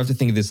you have to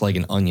think of this like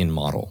an onion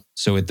model.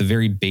 So at the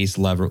very base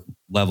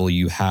level,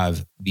 you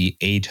have the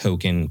A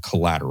token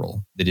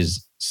collateral that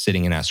is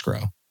sitting in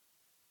escrow.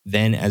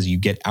 Then as you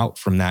get out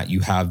from that,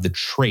 you have the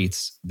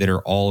traits that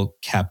are all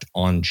kept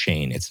on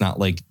chain. It's not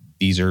like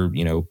these are,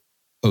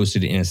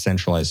 posted in a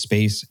centralized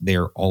space.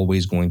 They're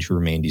always going to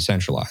remain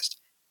decentralized.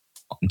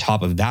 On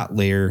top of that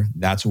layer,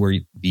 that's where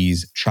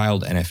these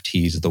child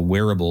NFTs, the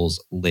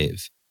wearables,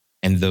 live,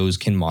 and those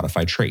can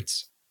modify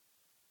traits.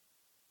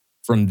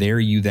 From there,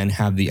 you then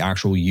have the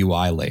actual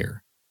UI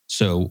layer.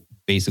 So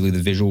basically the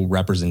visual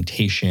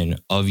representation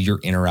of your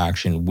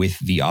interaction with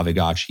the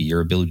Aavegotchi,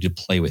 your ability to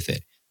play with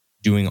it,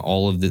 doing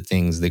all of the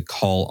things that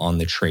call on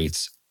the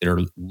traits that are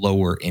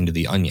lower into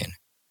the onion.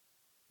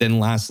 Then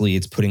lastly,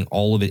 it's putting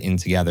all of it in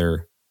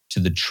together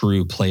to the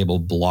true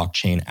playable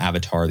blockchain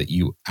avatar that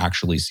you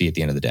actually see at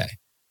the end of the day.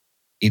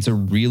 It's a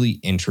really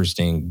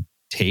interesting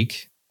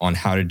take on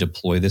how to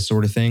deploy this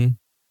sort of thing.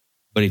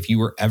 But if you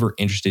were ever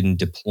interested in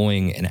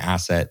deploying an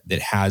asset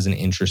that has an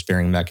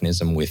interest-bearing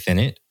mechanism within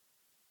it,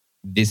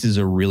 this is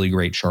a really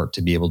great chart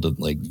to be able to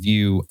like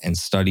view and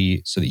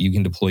study so that you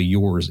can deploy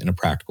yours in a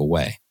practical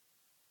way.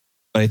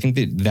 But I think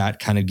that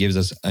kind of gives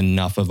us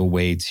enough of a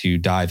way to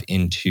dive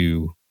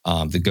into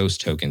the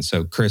Ghost token.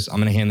 So Chris, I'm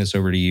going to hand this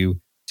over to you.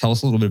 Tell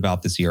us a little bit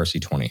about this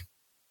ERC20.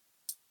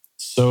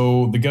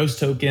 So the Ghost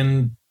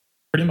token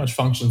pretty much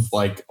functions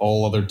like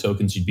all other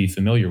tokens you'd be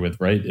familiar with,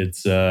 right?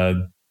 It's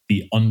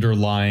the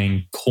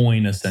underlying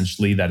coin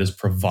essentially that is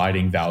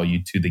providing value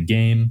to the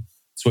game.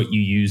 It's what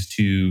you use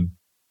to,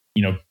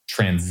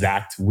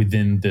 transact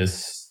within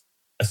this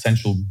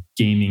essential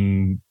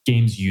games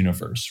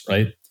universe,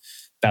 right?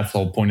 That's the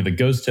whole point of the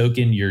Ghost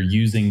token. You're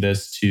using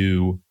this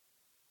to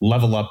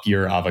level up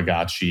your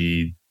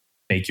Aavegotchi,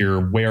 make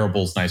your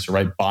wearables nicer,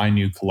 right? Buy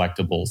new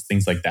collectibles,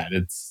 things like that.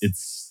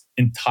 Its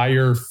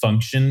entire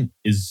function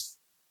is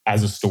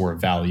as a store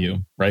of value,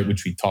 right?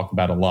 Which we talk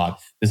about a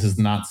lot. This is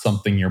not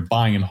something you're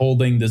buying and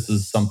holding. This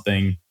is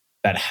something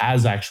that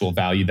has actual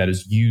value that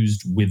is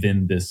used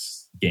within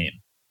this game.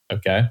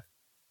 Okay.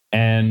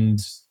 And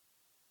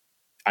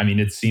I mean,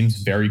 it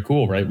seems very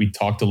cool, right? We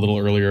talked a little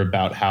earlier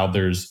about how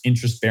there's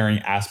interest-bearing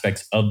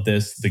aspects of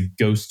this. The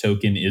Ghost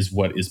token is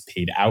what is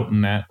paid out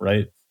in that,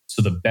 right?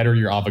 So the better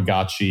your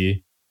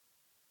Aavegotchi,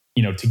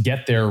 to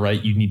get there,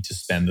 right, you need to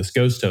spend this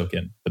Ghost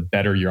token. The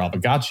better your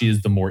Aavegotchi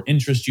is, the more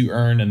interest you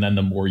earn, and then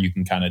the more you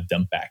can kind of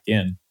dump back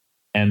in.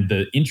 And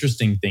the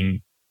interesting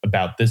thing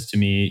about this to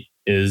me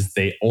is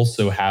they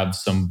also have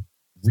some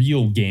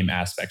real game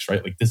aspects,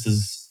 right? Like this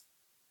is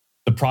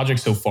the project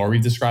so far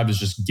we've described is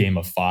just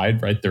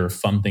gamified, right? There are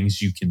fun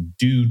things you can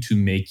do to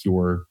make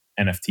your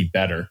NFT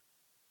better,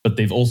 but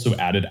they've also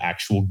added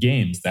actual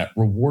games that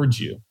reward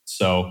you.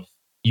 So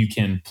you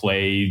can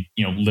play,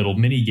 little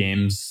mini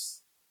games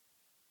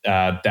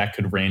that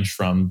could range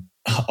from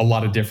a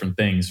lot of different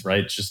things,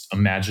 right? Just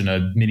imagine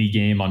a mini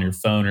game on your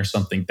phone or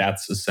something.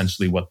 That's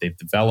essentially what they've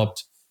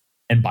developed.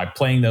 And by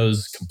playing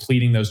those,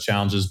 completing those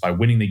challenges, by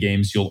winning the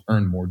games, you'll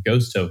earn more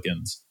Ghost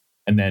tokens.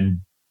 And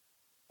then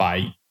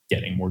by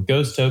getting more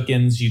Ghost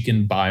tokens, you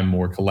can buy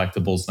more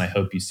collectibles. And I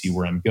hope you see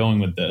where I'm going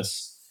with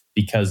this,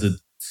 because it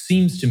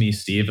seems to me,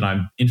 Steve, and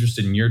I'm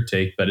interested in your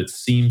take, but it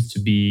seems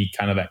to be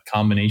kind of that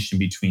combination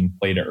between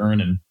play to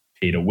earn and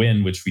pay to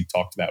win, which we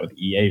talked about with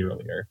EA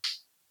earlier.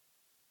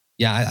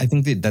 Yeah, I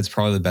think that's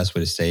probably the best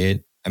way to say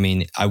it. I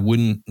mean, I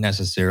wouldn't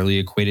necessarily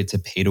equate it to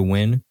pay to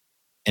win.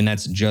 And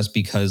that's just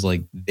because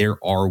like there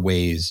are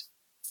ways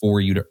for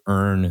you to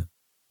earn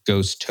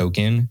Ghost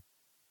token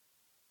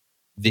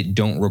that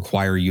don't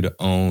require you to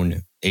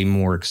own a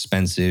more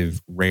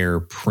expensive, rare,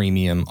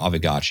 premium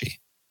Aavegotchi.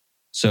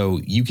 So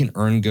you can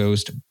earn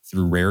Ghost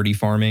through rarity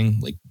farming.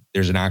 Like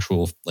there's an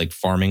actual like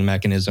farming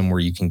mechanism where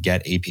you can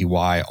get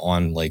APY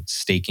on like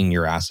staking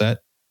your asset.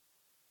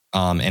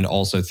 And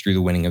also through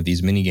the winning of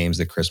these mini games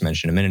that Chris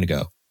mentioned a minute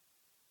ago.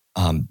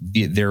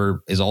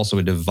 There is also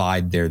a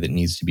divide there that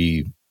needs to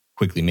be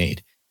quickly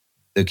made.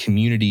 The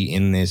community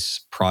in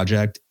this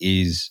project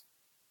is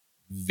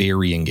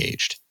very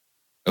engaged.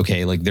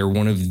 Okay, like they're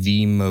one of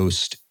the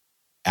most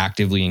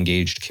actively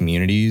engaged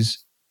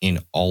communities in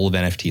all of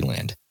NFT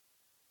land.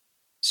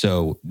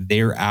 So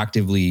they're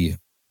actively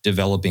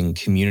developing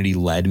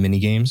community-led mini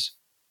games.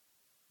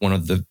 One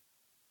of the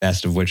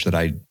best of which that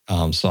I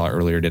saw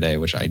earlier today,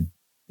 which I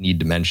need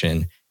to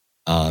mention,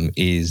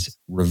 is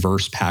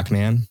Reverse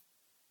Pac-Man.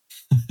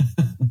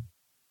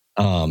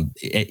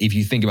 If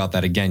you think about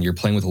that again, you're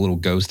playing with a little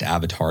ghost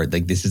avatar.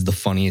 Like this is the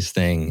funniest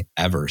thing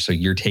ever. So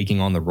you're taking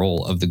on the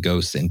role of the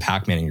ghosts in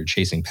Pac-Man, and you're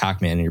chasing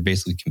Pac-Man, and you're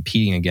basically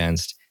competing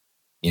against,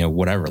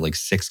 whatever, like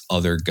 6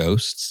 other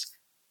ghosts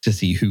to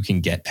see who can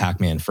get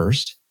Pac-Man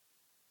first.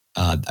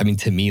 I mean,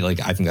 to me,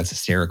 like I think that's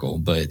hysterical,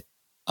 but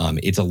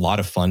it's a lot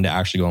of fun to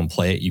actually go and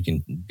play it. You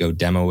can go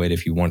demo it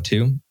if you want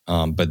to,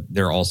 but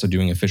they're also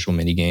doing official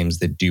mini games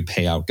that do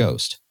pay out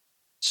Ghost.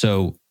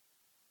 So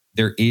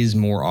there is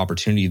more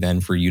opportunity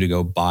then for you to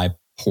go buy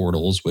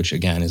portals, which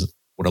again is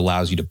what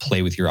allows you to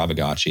play with your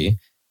Aavegotchi.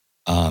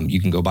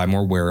 You can go buy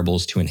more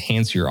wearables to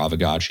enhance your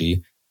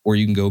Aavegotchi, or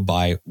you can go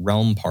buy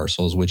realm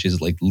parcels, which is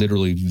like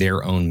literally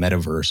their own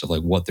metaverse of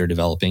like what they're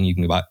developing. You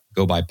can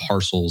go buy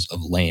parcels of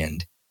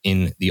land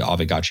in the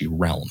Aavegotchi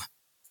realm.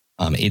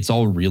 It's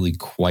all really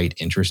quite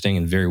interesting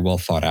and very well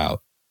thought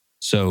out.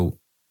 So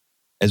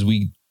as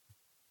we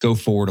go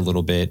forward a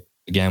little bit,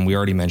 again, we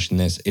already mentioned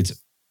this, it's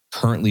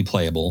currently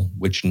playable,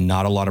 which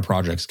not a lot of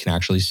projects can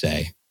actually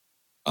say.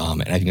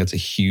 And I think that's a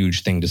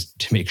huge thing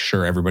to make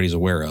sure everybody's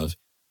aware of.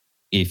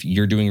 If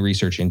you're doing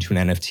research into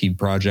an NFT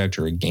project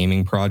or a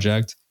gaming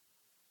project,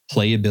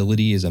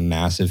 playability is a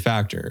massive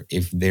factor.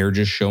 If they're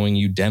just showing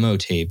you demo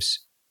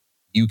tapes,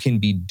 you can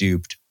be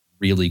duped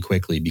really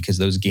quickly because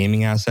those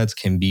gaming assets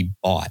can be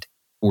bought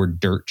for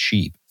dirt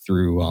cheap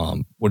through,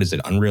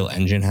 Unreal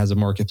Engine has a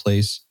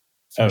marketplace.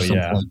 Oh,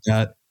 yeah. Like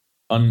that.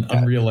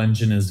 Unreal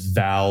Engine is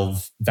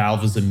Valve.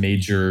 Valve is a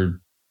major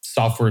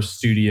software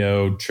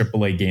studio,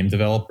 AAA game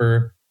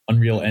developer.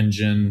 Unreal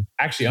Engine,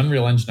 I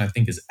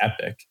think, is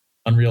Epic.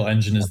 Unreal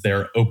Engine is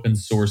their open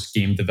source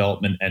game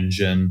development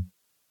engine.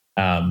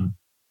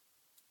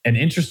 And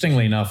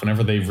interestingly enough,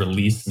 whenever they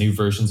release new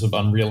versions of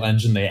Unreal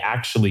Engine, they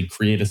actually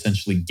create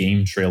essentially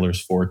game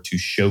trailers for it to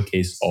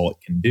showcase all it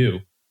can do.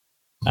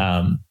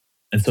 And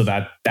so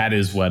that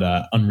is what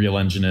Unreal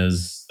Engine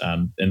is.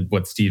 And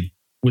what Steve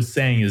was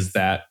saying is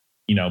that,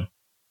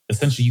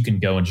 essentially you can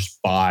go and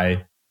just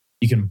buy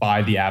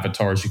the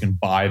avatars, you can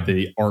buy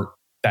the art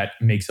that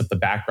makes up the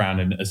background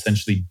and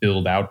essentially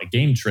build out a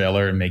game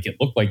trailer and make it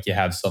look like you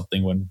have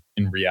something when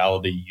in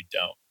reality you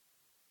don't.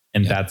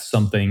 And that's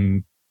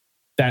something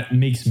that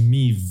makes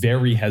me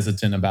very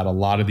hesitant about a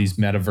lot of these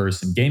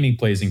metaverse and gaming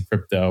plays in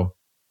crypto.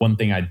 One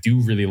thing I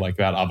do really like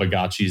about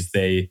Aavegotchi is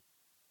they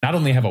not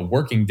only have a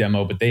working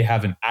demo, but they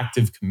have an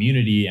active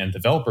community and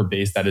developer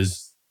base that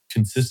is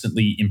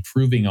consistently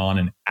improving on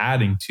and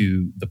adding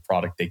to the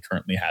product they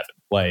currently have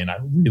in play. And I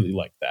really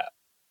like that.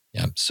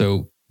 Yeah.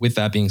 So with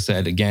that being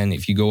said, again,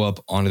 if you go up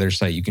onto their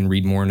site, you can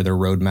read more into their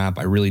roadmap.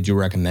 I really do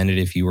recommend it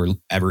if you were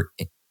ever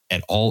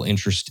at all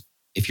interested.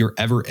 If you're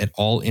ever at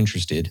all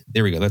interested,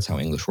 there we go. That's how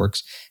English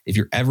works. If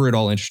you're ever at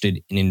all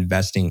interested in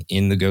investing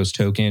in the Ghost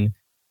token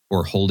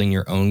or holding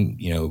your own,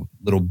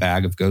 little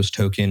bag of Ghost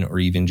token, or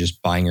even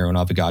just buying your own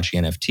Aavegotchi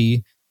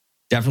NFT,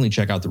 definitely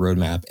check out the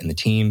roadmap and the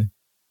team.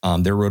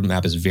 Their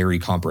roadmap is very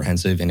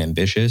comprehensive and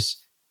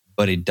ambitious,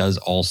 but it does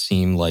all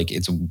seem like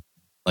it's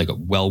like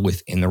well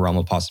within the realm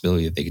of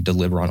possibility that they could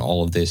deliver on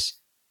all of this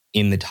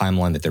in the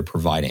timeline that they're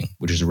providing,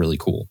 which is really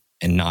cool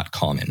and not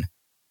common.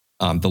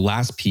 The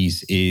last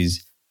piece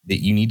is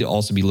that you need to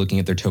also be looking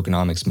at their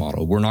tokenomics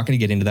model. We're not going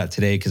to get into that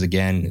today because,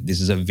 again, this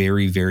is a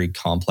very, very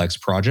complex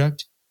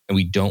project and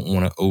we don't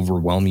want to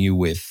overwhelm you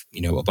with,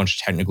 a bunch of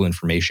technical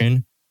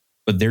information.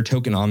 But their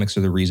tokenomics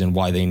are the reason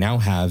why they now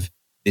have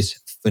this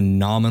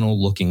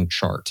phenomenal looking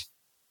chart.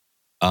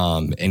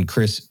 And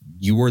Chris,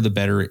 you are the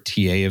better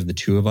TA of the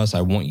two of us.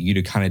 I want you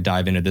to kind of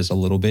dive into this a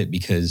little bit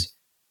because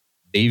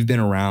they've been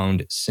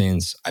around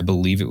since, I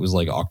believe it was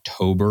like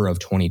October of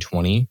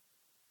 2020.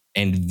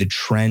 And the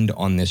trend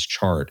on this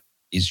chart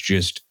is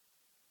just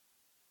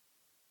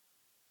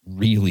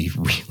really,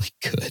 really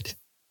good.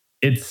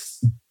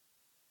 This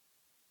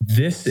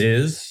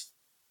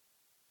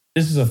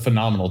is a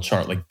phenomenal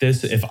chart. Like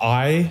this,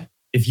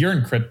 if you're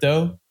in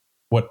crypto,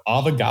 what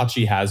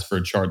Aavegotchi has for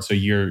a chart. So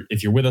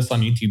if you're with us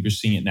on YouTube, you're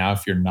seeing it now.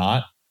 If you're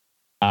not,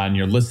 and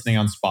you're listening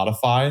on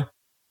Spotify,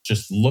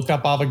 just look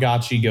up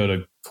Aavegotchi, go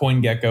to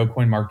CoinGecko,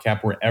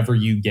 CoinMarketCap, wherever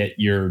you get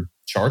your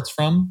charts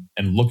from,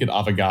 and look at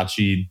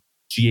Aavegotchi.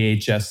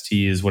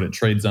 GHST is what it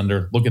trades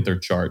under. Look at their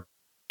chart.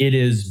 It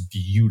is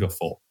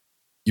beautiful.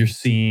 You're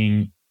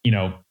seeing,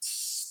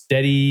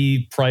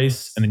 steady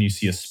price, and then you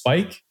see a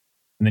spike,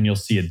 and then you'll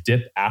see a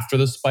dip after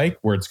the spike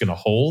where it's going to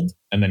hold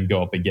and then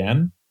go up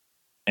again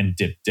and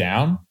dip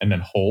down and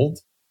then hold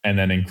and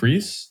then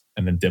increase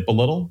and then dip a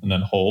little and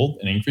then hold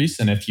and increase.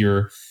 And if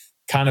you're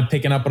kind of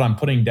picking up what I'm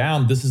putting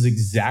down, this is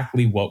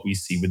exactly what we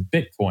see with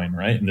Bitcoin,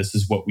 right? And this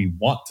is what we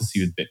want to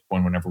see with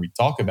Bitcoin whenever we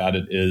talk about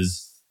it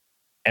is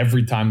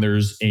every time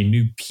there's a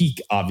new peak,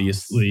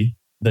 obviously,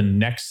 the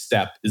next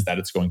step is that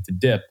it's going to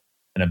dip.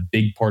 And a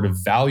big part of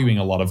valuing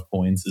a lot of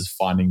coins is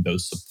finding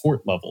those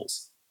support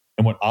levels.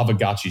 And what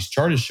Aavegotchi's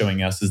chart is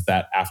showing us is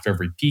that after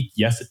every peak,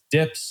 yes, it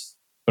dips,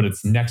 but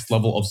its next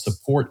level of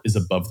support is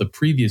above the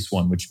previous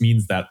one, which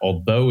means that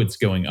although it's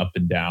going up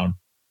and down,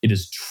 it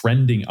is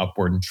trending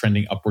upward and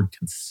trending upward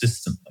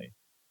consistently.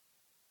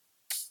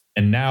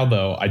 And now,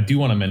 though, I do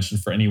want to mention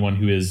for anyone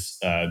who is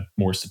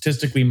more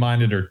statistically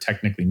minded or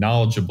technically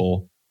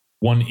knowledgeable,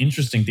 one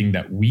interesting thing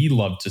that we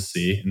love to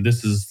see, and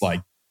this is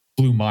like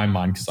blew my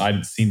mind because I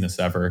hadn't seen this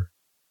ever,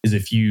 is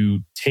if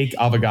you take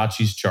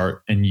Aavegotchi's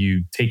chart and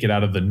you take it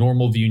out of the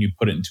normal view and you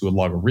put it into a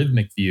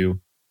logarithmic view,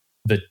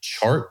 the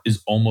chart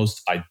is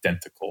almost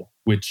identical,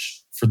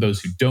 which for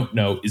those who don't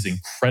know is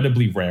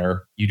incredibly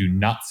rare. You do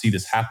not see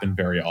this happen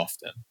very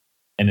often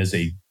and is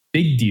a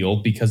big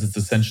deal because it's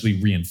essentially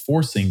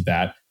reinforcing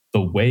that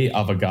the way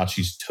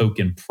Aavegotchi's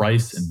token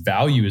price and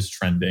value is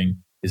trending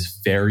is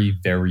very,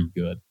 very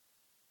good.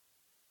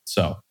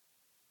 So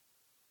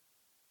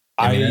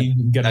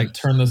I'm going to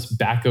turn this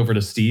back over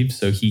to Steve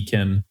so he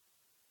can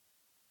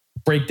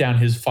break down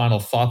his final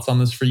thoughts on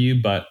this for you.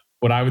 But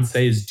what I would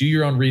say is do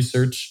your own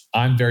research.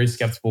 I'm very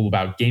skeptical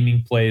about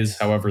gaming plays.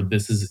 However,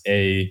 this is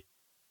a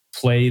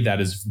play that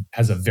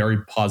has a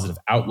very positive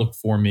outlook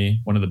for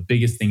me. One of the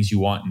biggest things you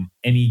want in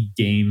any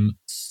game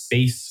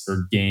space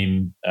or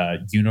game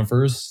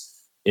universe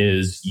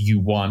is you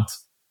want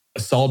a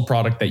solid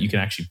product that you can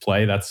actually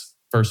play. That's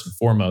first and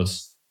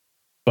foremost.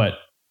 But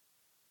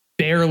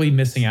barely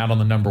missing out on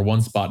the number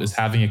one spot is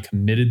having a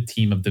committed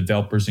team of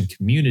developers and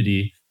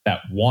community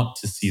that want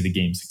to see the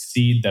game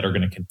succeed, that are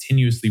going to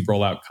continuously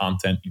roll out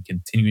content and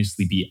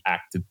continuously be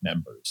active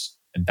members.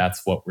 And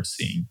that's what we're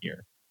seeing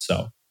here.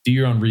 So do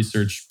your own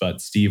research. But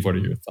Steve, what are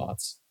your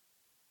thoughts?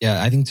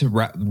 Yeah, I think to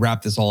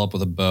wrap this all up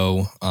with a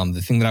bow,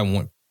 the thing that I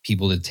want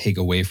people to take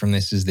away from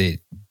this is that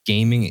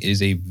gaming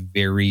is a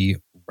very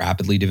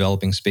rapidly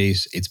developing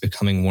space. It's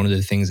becoming one of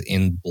the things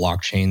in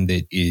blockchain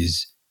that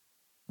is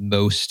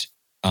most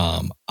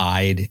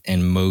eyed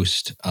and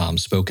most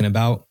spoken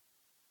about.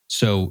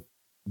 So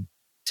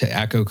to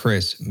echo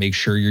Chris, make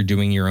sure you're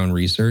doing your own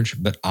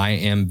research, but I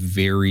am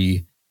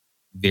very,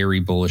 very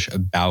bullish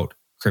about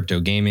crypto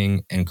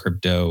gaming and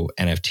crypto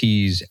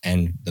NFTs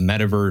and the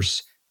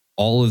metaverse.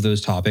 All of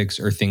those topics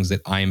are things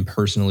that I am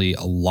personally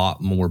a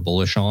lot more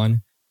bullish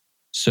on.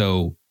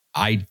 So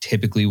I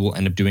typically will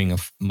end up doing a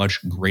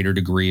much greater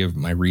degree of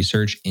my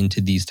research into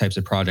these types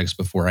of projects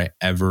before I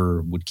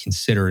ever would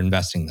consider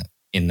investing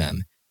in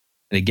them.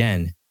 And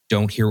again,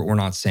 don't hear what we're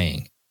not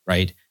saying,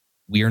 right?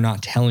 We are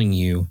not telling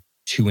you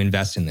to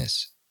invest in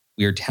this.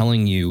 We are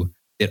telling you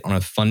that on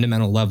a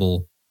fundamental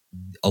level,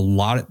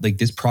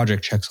 this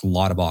project checks a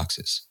lot of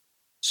boxes.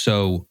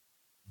 So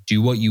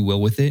do what you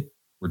will with it.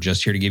 We're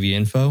just here to give you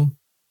info.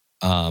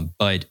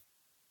 But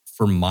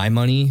for my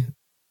money,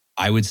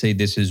 I would say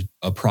this is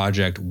a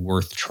project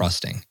worth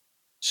trusting.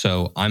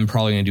 So I'm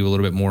probably going to do a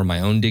little bit more of my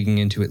own digging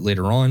into it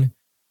later on,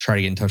 try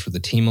to get in touch with the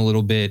team a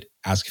little bit,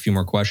 ask a few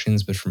more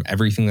questions. But from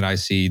everything that I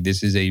see,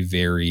 this is a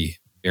very,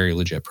 very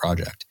legit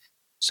project.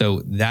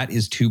 So that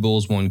is 2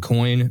 bulls, 1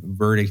 coin.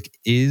 Verdict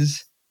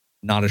is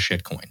not a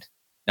shit coin.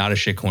 Not a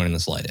shit coin in the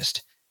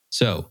slightest.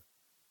 So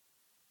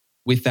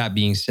with that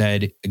being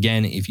said,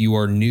 again, if you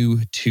are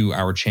new to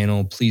our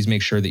channel, please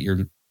make sure that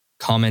you're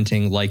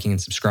commenting, liking,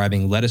 and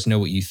subscribing. Let us know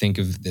what you think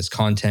of this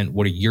content.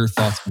 What are your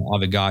thoughts on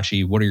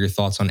Aavegotchi? What are your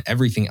thoughts on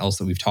everything else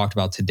that we've talked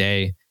about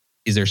today?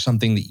 Is there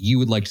something that you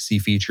would like to see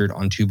featured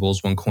on 2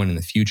 bulls, 1 coin in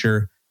the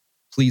future?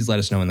 Please let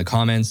us know in the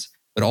comments,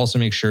 but also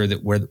make sure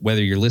that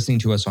whether you're listening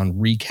to us on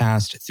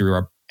Recast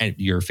through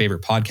your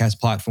favorite podcast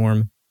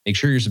platform, make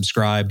sure you're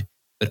subscribed.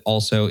 But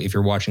also, if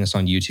you're watching us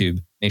on YouTube,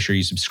 make sure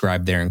you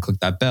subscribe there and click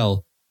that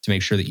bell to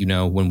make sure that you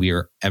know when we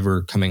are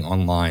ever coming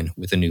online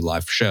with a new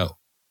live show.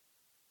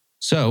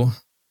 So,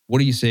 what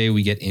do you say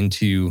we get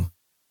into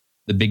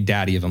the big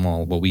daddy of them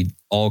all, what we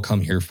all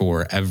come here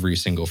for every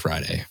single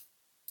Friday?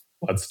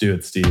 Let's do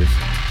it, Steve.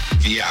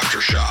 The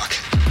Aftershock.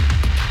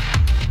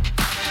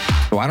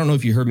 So I don't know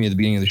if you heard me at the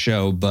beginning of the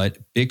show, but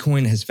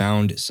Bitcoin has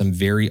found some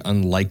very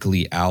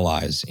unlikely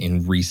allies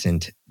in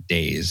recent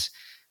days.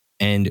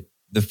 And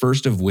the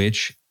first of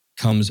which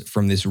comes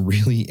from this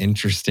really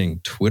interesting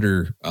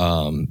Twitter,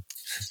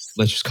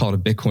 let's just call it a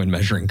Bitcoin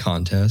measuring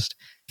contest,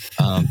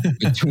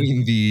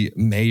 between the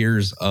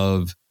mayors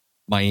of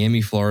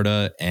Miami,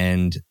 Florida,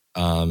 and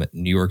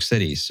New York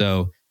City.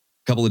 So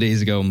a couple of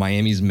days ago,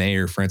 Miami's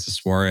mayor, Francis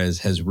Suarez,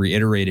 has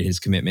reiterated his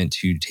commitment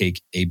to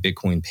take a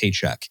Bitcoin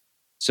paycheck.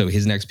 So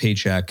his next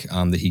paycheck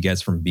that he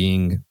gets from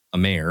being a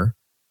mayor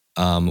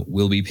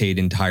will be paid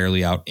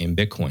entirely out in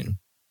Bitcoin.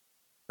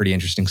 Pretty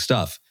interesting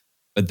stuff.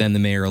 But then the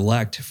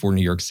mayor-elect for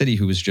New York City,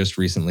 who was just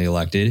recently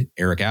elected,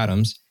 Eric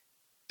Adams,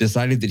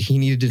 decided that he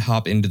needed to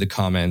hop into the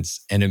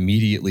comments and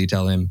immediately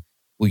tell him,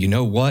 well, you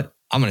know what?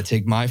 I'm going to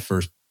take my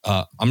first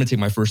 3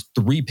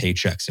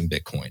 paychecks in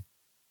Bitcoin.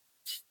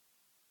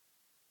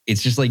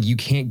 It's just like, you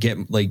can't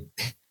get like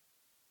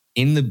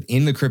in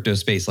the crypto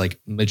space, like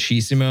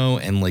machismo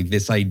and like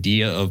this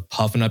idea of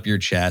puffing up your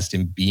chest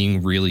and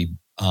being really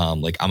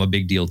like I'm a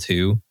big deal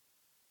too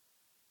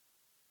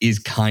is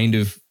kind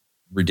of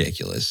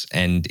ridiculous.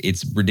 And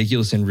it's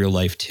ridiculous in real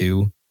life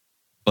too.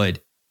 But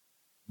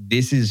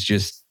this is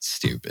just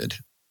stupid.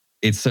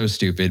 It's so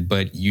stupid.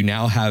 But you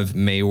now have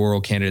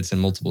mayoral candidates in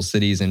multiple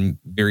cities and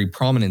very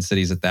prominent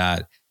cities at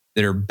that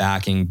are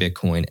backing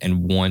Bitcoin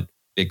and want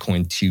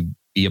Bitcoin to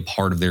be a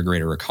part of their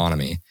greater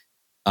economy.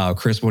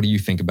 Chris, what do you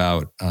think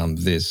about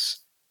this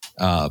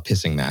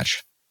pissing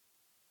match?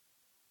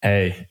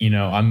 Hey,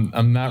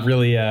 I'm not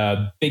really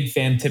a big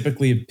fan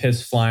typically of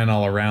piss flying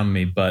all around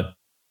me, but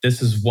this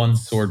is one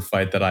sword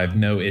fight that I have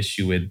no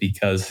issue with,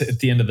 because at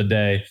the end of the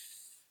day,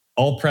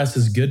 all press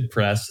is good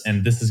press,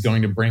 and this is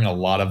going to bring a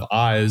lot of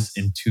eyes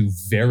into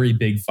very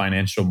big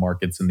financial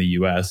markets in the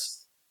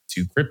US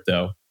to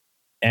crypto.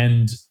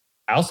 And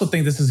I also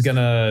think this is going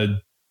to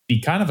be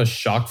kind of a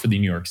shock for the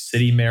New York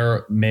City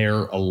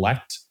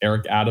mayor-elect,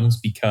 Eric Adams,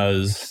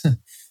 because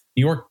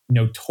New York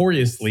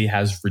notoriously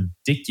has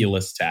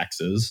ridiculous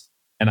taxes.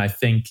 And I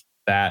think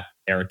that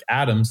Eric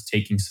Adams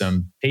taking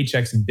some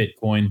paychecks in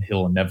Bitcoin,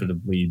 he'll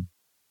inevitably,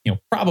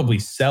 probably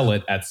sell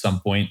it at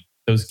some point.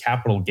 Those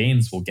capital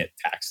gains will get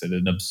taxed at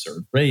an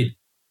absurd rate.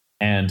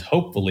 And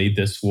hopefully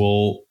this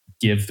will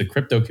give the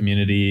crypto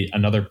community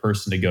another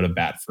person to go to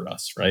bat for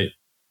us, right?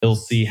 He'll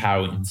see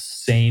how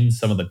insane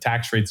some of the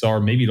tax rates are.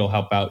 Maybe it'll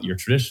help out your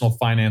traditional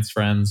finance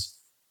friends,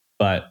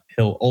 but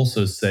he'll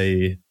also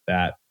say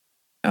that,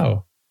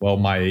 oh, well,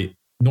 my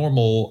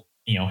normal,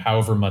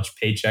 however much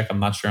paycheck, I'm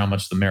not sure how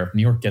much the mayor of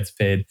New York gets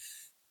paid,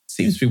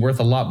 seems to be worth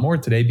a lot more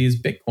today because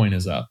Bitcoin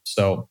is up.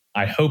 So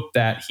I hope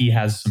that he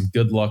has some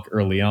good luck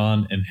early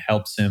on and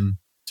helps him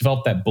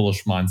develop that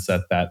bullish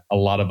mindset that a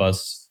lot of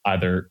us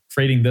either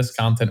creating this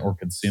content or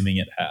consuming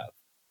it have.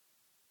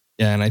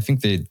 Yeah, and I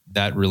think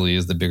that really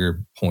is the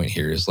bigger point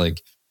here is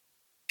like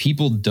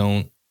people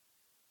don't,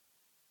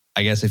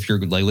 I guess if you're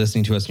like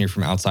listening to us and you're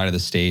from outside of the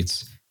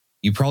States,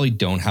 you probably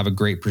don't have a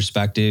great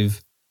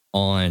perspective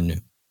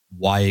on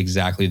why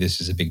exactly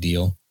this is a big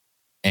deal.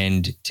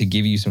 And to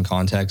give you some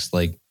context,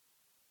 like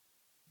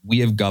we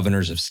have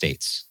governors of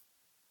states,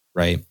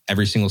 right?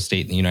 Every single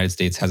state in the United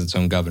States has its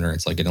own governor.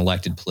 It's like an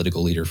elected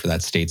political leader for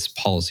that state's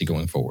policy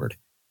going forward.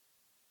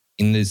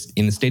 In the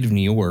state of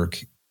New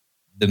York,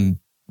 the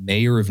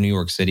mayor of New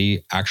York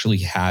City actually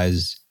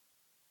has,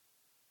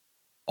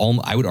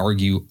 I would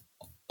argue,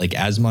 like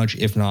as much,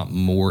 if not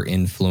more,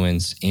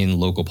 influence in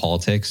local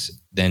politics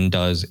than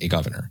does a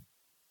governor.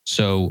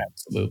 So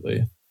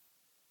absolutely.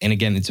 And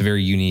again, it's a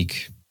very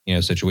unique,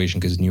 situation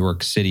because New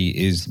York City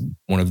is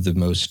one of the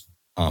most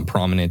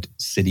prominent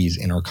cities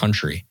in our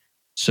country.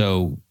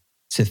 So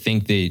to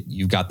think that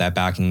you've got that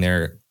backing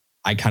there,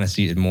 I kind of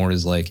see it more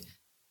as like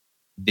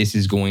this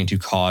is going to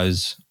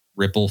cause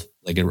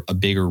a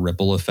bigger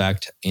ripple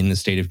effect in the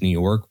state of New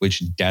York,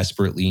 which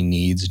desperately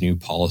needs new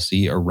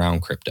policy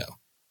around crypto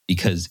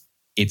because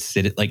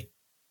like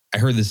I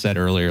heard this said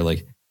earlier,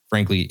 like,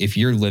 frankly, if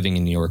you're living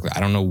in New York,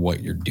 I don't know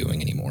what you're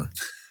doing anymore.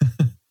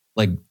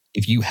 Like,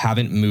 if you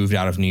haven't moved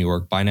out of New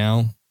York by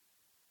now,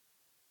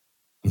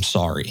 I'm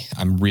sorry.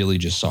 I'm really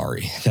just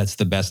sorry. That's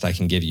the best I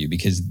can give you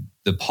because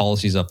the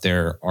policies up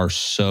there are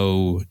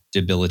so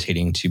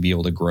debilitating to be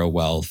able to grow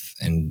wealth,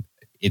 and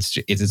it's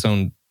its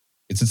own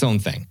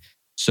thing.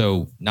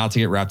 So, not to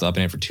get wrapped up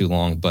in it for too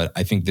long, but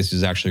I think this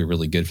is actually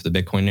really good for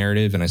the Bitcoin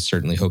narrative, and I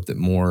certainly hope that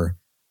more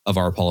of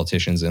our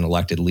politicians and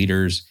elected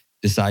leaders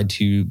decide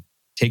to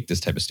take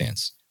this type of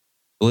stance.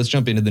 But let's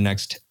jump into the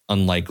next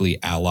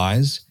unlikely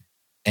allies.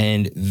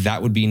 And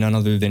that would be none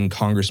other than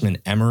Congressman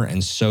Emmer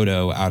and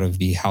Soto out of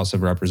the House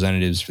of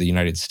Representatives for the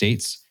United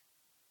States,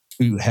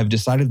 who have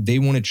decided they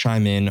want to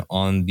chime in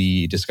on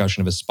the discussion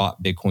of a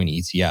spot Bitcoin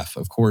ETF.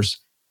 Of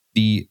course,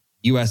 the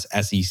US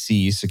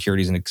SEC,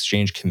 Securities and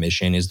Exchange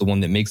Commission, is the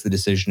one that makes the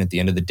decision at the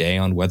end of the day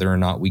on whether or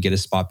not we get a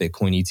spot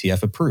Bitcoin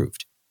ETF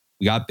approved.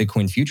 We got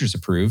Bitcoin futures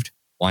approved.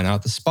 Why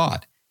not the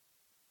spot?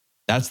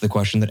 That's the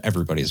question that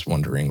everybody's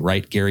wondering,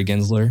 right, Gary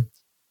Gensler?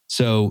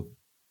 So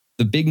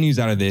the big news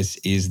out of this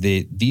is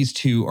that these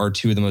two are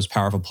two of the most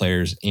powerful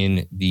players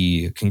in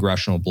the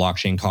Congressional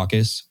Blockchain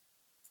Caucus.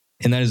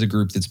 And that is a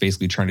group that's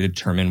basically trying to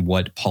determine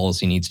what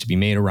policy needs to be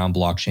made around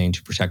blockchain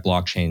to protect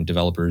blockchain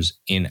developers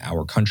in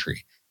our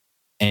country.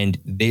 And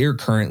they're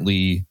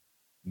currently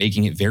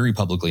making it very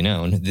publicly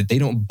known that they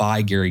don't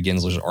buy Gary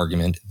Gensler's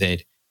argument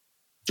that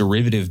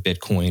derivative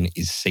Bitcoin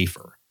is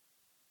safer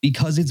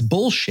because it's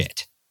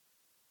bullshit.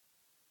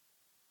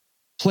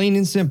 Plain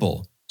and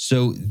simple.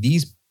 So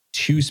these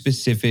two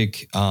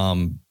specific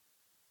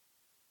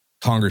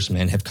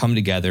congressmen have come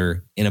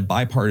together in a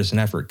bipartisan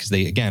effort because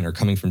they, again, are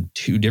coming from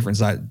two different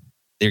sides.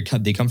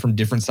 They come from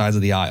different sides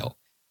of the aisle.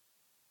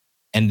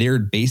 And they're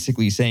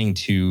basically saying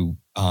to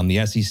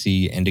the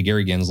SEC and to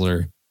Gary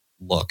Gensler,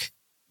 look,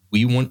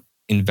 we want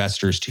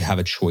investors to have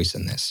a choice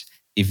in this.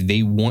 If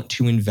they want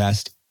to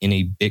invest in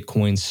a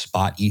Bitcoin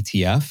spot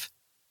ETF,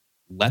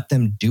 let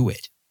them do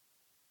it.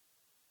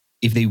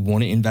 If they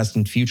want to invest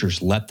in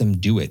futures, let them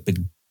do it, but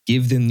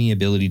give them the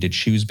ability to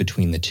choose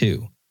between the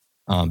two.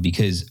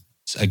 Because,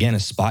 again, a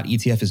spot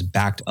ETF is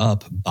backed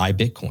up by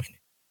Bitcoin,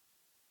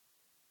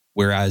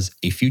 whereas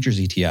a futures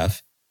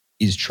ETF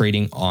is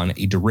trading on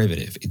a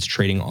derivative. It's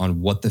trading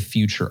on what the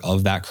future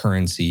of that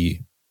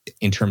currency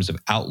in terms of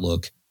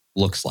outlook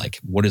looks like.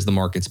 What does the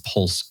market's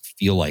pulse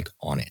feel like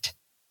on it?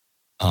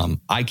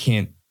 I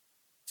can't,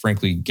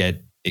 frankly,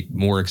 get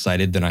more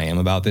excited than I am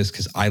about this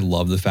because I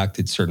love the fact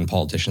that certain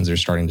politicians are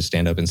starting to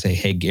stand up and say,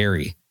 hey,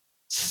 Gary,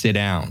 sit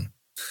down.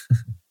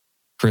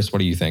 Chris, what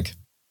do you think?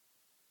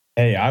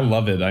 Hey, I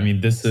love it. I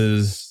mean,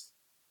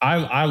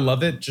 I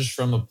love it just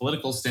from a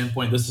political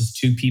standpoint. This is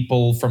two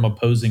people from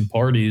opposing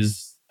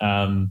parties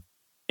in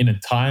a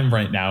time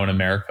right now in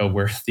America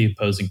where the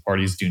opposing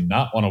parties do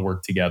not want to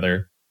work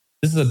together.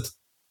 This is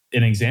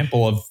an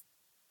example of,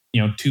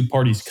 two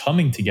parties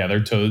coming together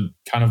to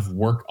kind of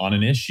work on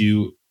an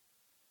issue,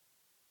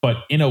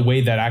 but in a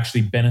way that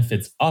actually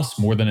benefits us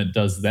more than it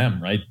does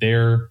them, right?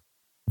 They're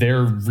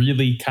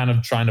really kind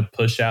of trying to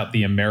push out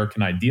the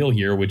American ideal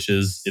here, which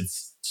is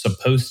it's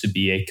supposed to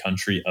be a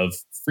country of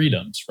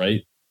freedoms,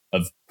 right?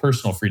 Of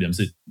personal freedoms.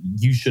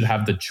 You should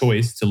have the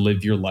choice to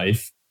live your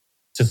life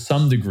to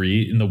some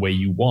degree in the way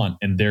you want.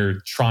 And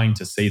they're trying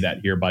to say that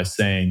here by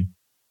saying,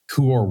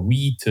 who are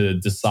we to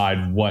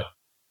decide what,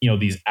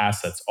 these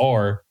assets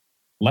are?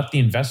 Let the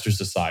investors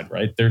decide,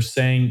 right? They're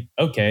saying,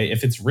 okay,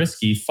 if it's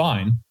risky,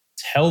 fine.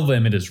 Tell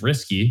them it is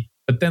risky,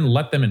 but then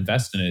let them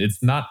invest in it.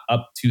 It's not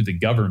up to the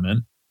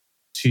government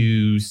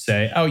to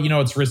say, oh,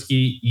 it's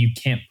risky. You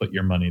can't put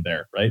your money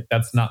there, right?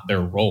 That's not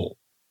their role.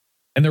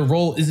 And their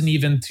role isn't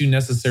even to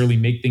necessarily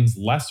make things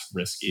less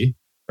risky,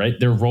 right?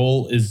 Their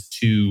role is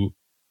to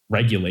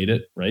regulate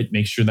it, right?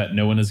 Make sure that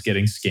no one is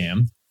getting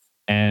scammed.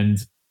 And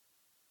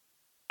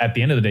at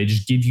the end of the day,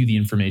 just give you the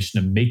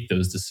information to make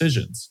those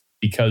decisions.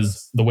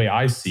 Because the way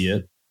I see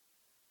it,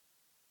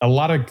 a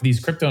lot of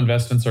these crypto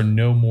investments are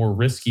no more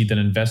risky than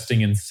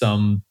investing in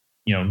some,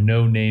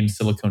 no-name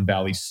Silicon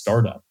Valley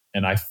startup.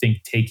 And I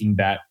think taking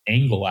that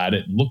angle at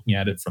it and looking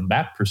at it from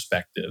that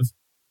perspective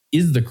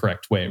is the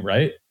correct way,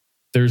 right?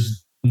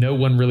 There's no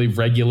one really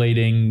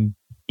regulating,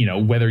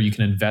 whether you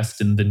can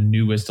invest in the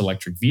newest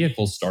electric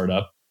vehicle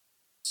startup.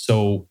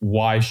 So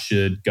why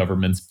should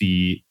governments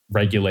be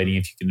regulating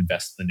if you can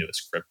invest in the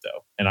newest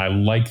crypto? And I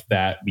like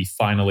that we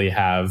finally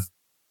have,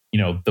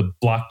 the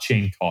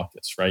blockchain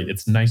caucus, right?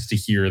 It's nice to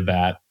hear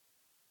that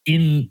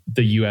in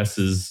the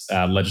US's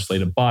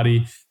legislative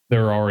body,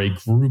 there are a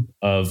group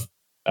of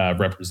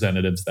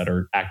representatives that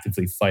are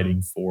actively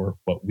fighting for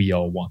what we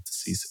all want to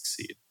see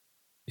succeed.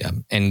 Yeah.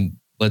 And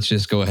let's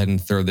just go ahead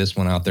and throw this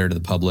one out there to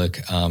the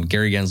public.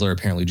 Gary Gensler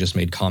apparently just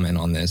made comment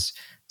on this,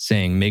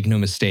 saying, make no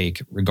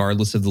mistake,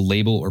 regardless of the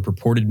label or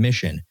purported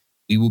mission,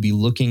 we will be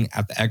looking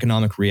at the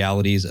economic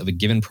realities of a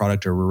given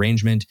product or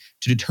arrangement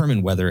to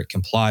determine whether it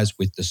complies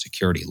with the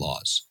security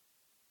laws.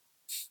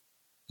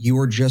 You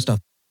are just a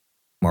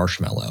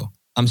marshmallow.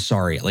 I'm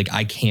sorry.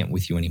 I can't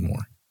with you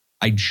anymore.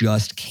 I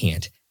just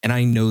can't. And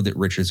I know that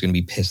Richard's going to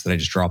be pissed that I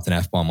just dropped an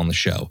F-bomb on the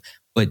show,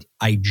 but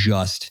I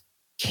just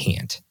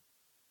can't.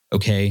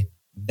 Okay?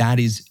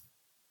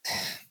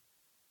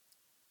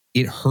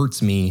 It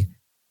hurts me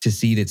to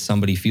see that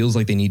somebody feels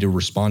like they need to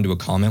respond to a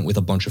comment with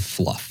a bunch of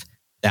fluff.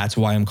 That's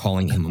why I'm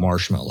calling him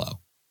marshmallow.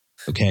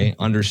 Okay?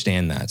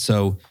 Understand that.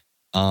 So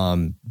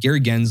Gary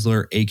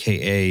Gensler,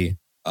 aka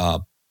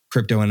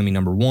crypto enemy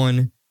number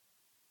one,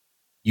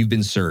 you've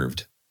been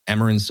served.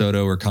 Emmer and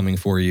Soto are coming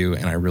for you,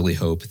 and I really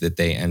hope that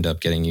they end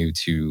up getting you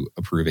to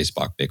approve a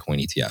Spock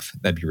Bitcoin ETF.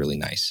 That'd be really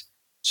nice.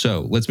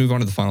 So let's move on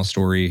to the final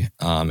story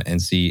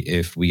and see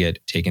if we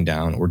get taken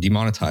down or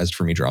demonetized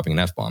for me dropping an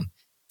F-bomb.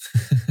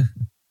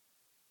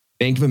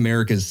 Bank of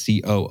America's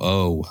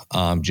COO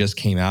just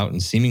came out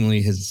and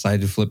seemingly has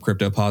decided to flip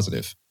crypto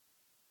positive.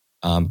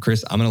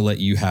 Chris, I'm going to let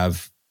you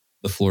have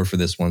the floor for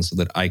this one so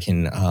that I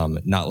can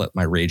not let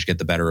my rage get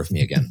the better of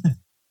me again.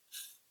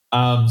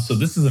 So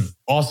this is an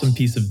awesome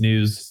piece of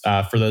news.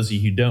 For those of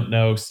you who don't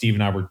know, Steve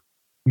and I were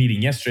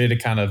meeting yesterday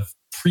to kind of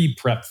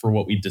pre-prep for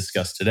what we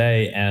discussed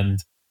today. And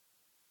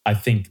I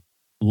think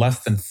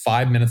less than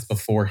 5 minutes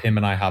before him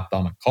and I hopped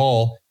on a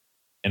call,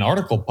 an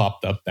article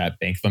popped up that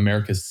Bank of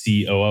America's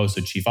COO,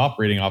 so Chief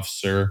Operating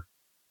Officer,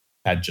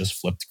 had just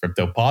flipped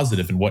crypto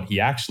positive. And what he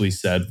actually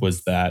said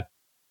was that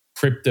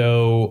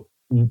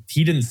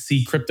he didn't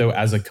see crypto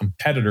as a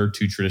competitor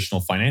to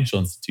traditional financial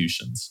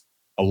institutions.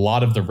 A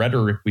lot of the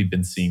rhetoric we've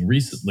been seeing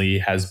recently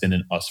has been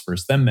an us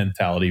versus them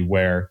mentality,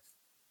 where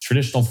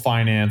traditional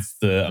finance,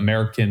 the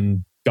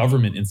American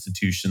government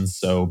institutions,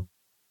 so,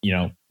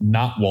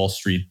 not Wall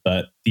Street,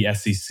 but the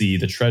SEC,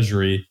 the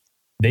Treasury,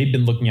 they've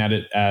been looking at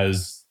it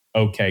as,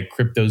 okay,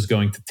 crypto's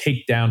going to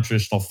take down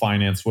traditional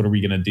finance. What are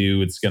we going to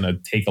do? It's going to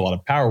take a lot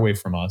of power away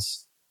from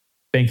us.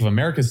 Bank of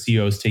America's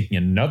CEO is taking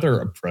another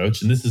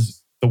approach. And this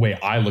is the way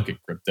I look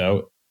at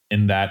crypto,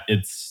 in that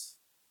it's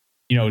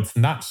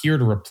not here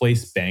to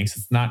replace banks.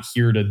 It's not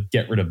here to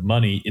get rid of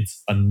money.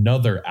 It's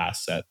another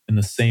asset. In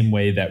the same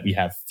way that we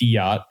have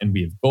fiat and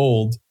we have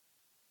gold,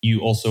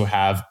 you also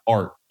have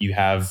art, you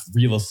have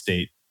real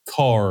estate,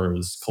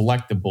 cars,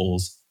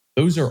 collectibles.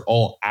 Those are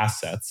all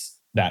assets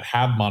that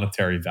have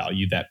monetary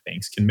value that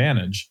banks can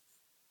manage.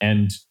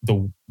 And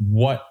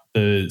what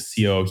the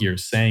COO here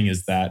is saying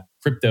is that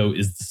crypto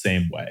is the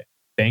same way.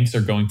 Banks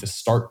are going to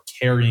start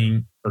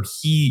carrying, or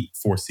he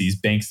foresees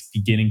banks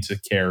beginning to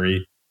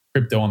carry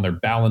crypto on their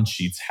balance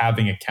sheets,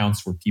 having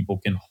accounts where people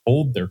can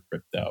hold their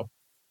crypto.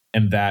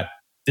 And that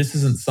this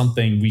isn't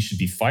something we should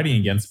be fighting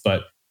against,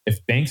 but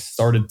if banks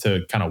started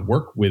to kind of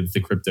work with the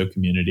crypto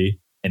community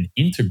and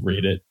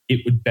integrate it,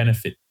 it would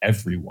benefit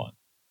everyone.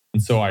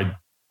 And so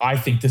I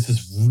think this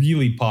is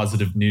really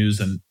positive news.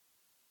 And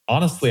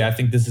honestly, I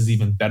think this is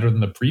even better than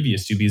the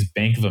previous two, because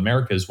Bank of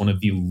America is one of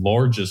the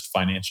largest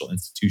financial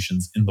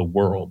institutions in the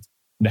world.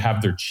 And to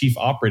have their chief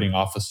operating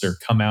officer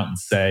come out and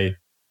say,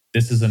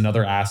 this is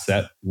another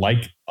asset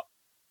like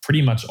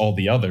pretty much all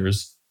the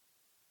others,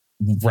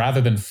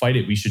 rather than fight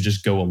it, we should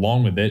just go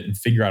along with it and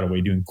figure out a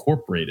way to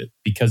incorporate it.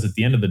 Because at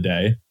the end of the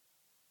day,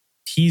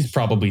 he's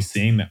probably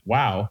seeing that,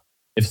 wow,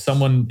 if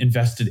someone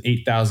invested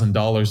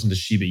 $8,000 into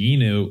Shiba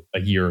Inu a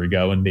year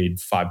ago and made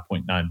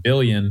 $5.9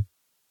 billion,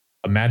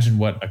 imagine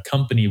what a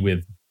company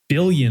with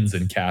billions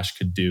in cash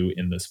could do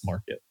in this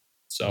market.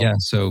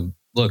 So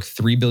look,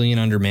 $3 billion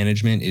under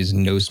management is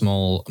no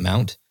small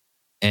amount,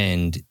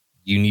 and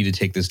you need to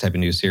take this type of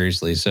news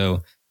seriously.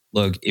 So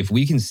look, if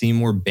we can see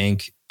more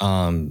bank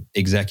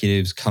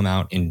executives come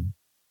out in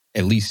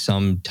at least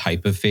some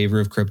type of favor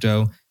of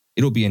crypto,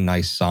 it'll be a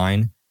nice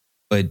sign.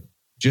 But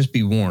just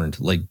be warned,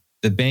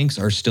 the banks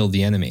are still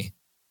the enemy.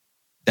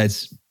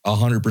 That's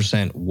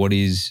 100% what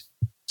is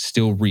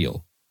still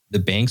real. The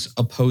banks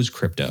oppose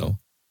crypto.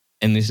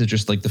 And this is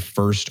just the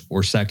first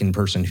or second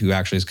person who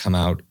actually has come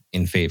out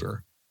in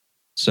favor.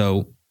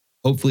 So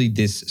hopefully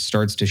this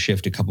starts to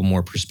shift a couple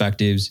more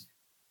perspectives,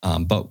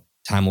 but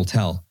time will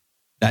tell.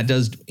 That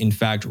does, in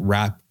fact,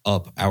 wrap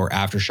up our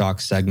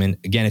Aftershock segment.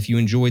 Again, if you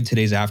enjoyed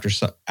today's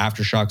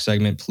Aftershock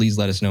segment, please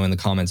let us know in the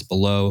comments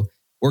below,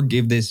 or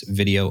give this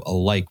video a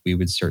like. We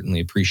would certainly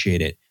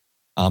appreciate it.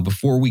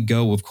 Before we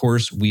go, of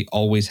course, we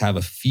always have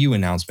a few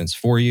announcements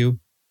for you.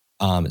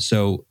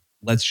 So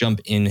let's jump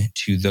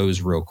into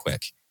those real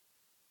quick.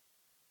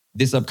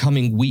 This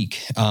upcoming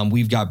week,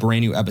 we've got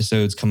brand new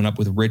episodes coming up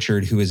with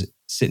Richard, who is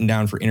sitting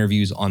down for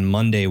interviews on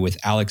Monday with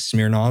Alex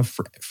Smirnov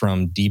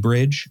from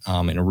dBridge,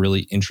 in a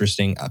really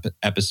interesting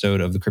episode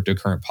of the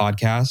Cryptocurrent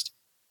podcast.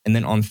 And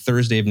then on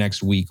Thursday of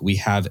next week, we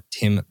have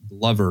Tim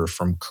Glover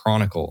from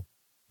Chronicle,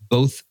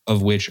 both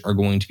of which are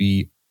going to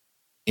be,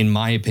 in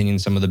my opinion,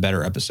 some of the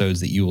better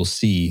episodes that you will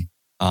see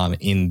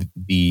in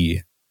the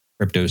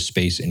crypto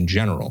space in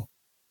general.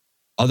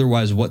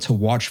 Otherwise, what to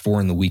watch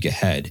for in the week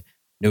ahead.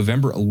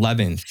 November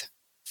 11th,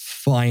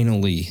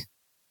 finally,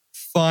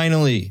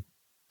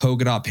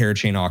 Polkadot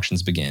Parachain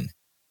auctions begin.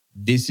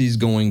 This is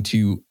going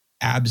to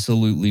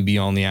absolutely be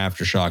on the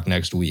Aftershock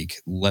next week.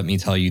 Let me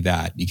tell you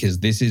that,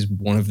 because this is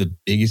one of the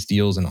biggest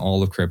deals in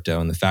all of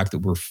crypto. And the fact that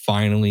we're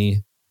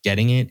finally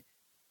getting it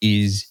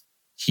is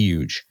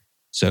huge.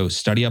 So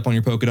study up on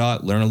your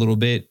Polkadot, learn a little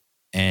bit.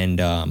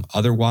 And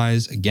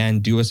otherwise,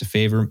 again, do us a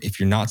favor. If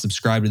you're not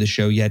subscribed to the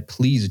show yet,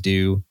 please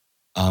do.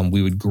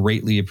 We would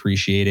greatly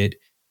appreciate it.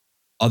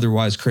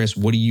 Otherwise, Chris,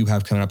 what do you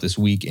have coming up this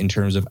week in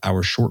terms of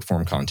our short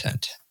form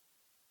content?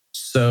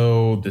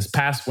 So this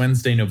past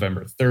Wednesday,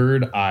 November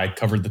 3rd, I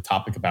covered the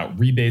topic about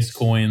Rebase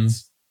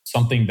coins,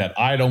 something that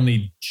I'd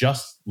only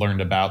just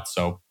learned about.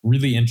 So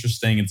really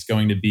interesting. It's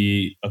going to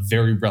be a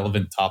very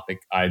relevant topic,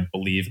 I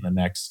believe,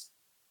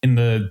 in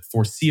the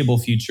foreseeable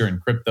future in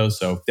crypto.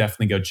 So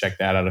definitely go check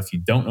that out. If you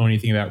don't know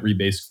anything about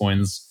Rebase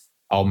coins,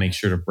 I'll make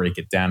sure to break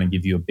it down and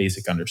give you a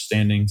basic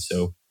understanding.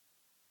 So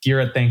if you're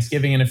at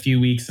Thanksgiving in a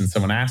few weeks and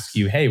someone asks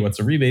you, hey, what's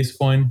a Rebase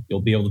coin? You'll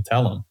be able to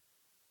tell them.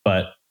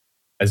 But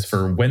as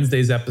for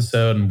Wednesday's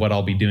episode and what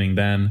I'll be doing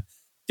then,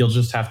 you'll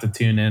just have to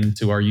tune in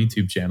to our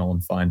YouTube channel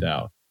and find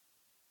out.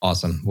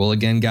 Awesome. Well,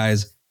 again,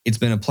 guys, it's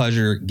been a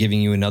pleasure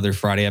giving you another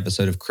Friday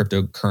episode of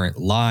Cryptocurrent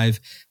Live.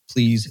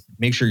 Please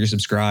make sure you're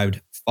subscribed.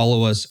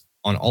 Follow us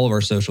on all of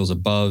our socials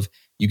above.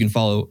 You can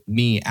follow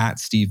me at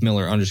Steve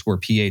Miller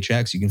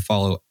 _PHX. You can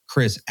follow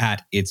Chris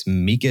at It's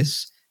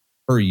Meekus,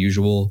 per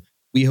usual.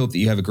 We hope that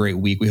you have a great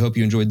week. We hope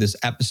you enjoyed this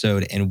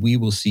episode, and we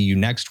will see you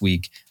next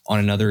week on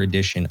another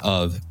edition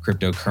of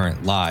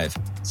Cryptocurrent Live.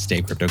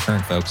 Stay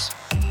cryptocurrent, folks.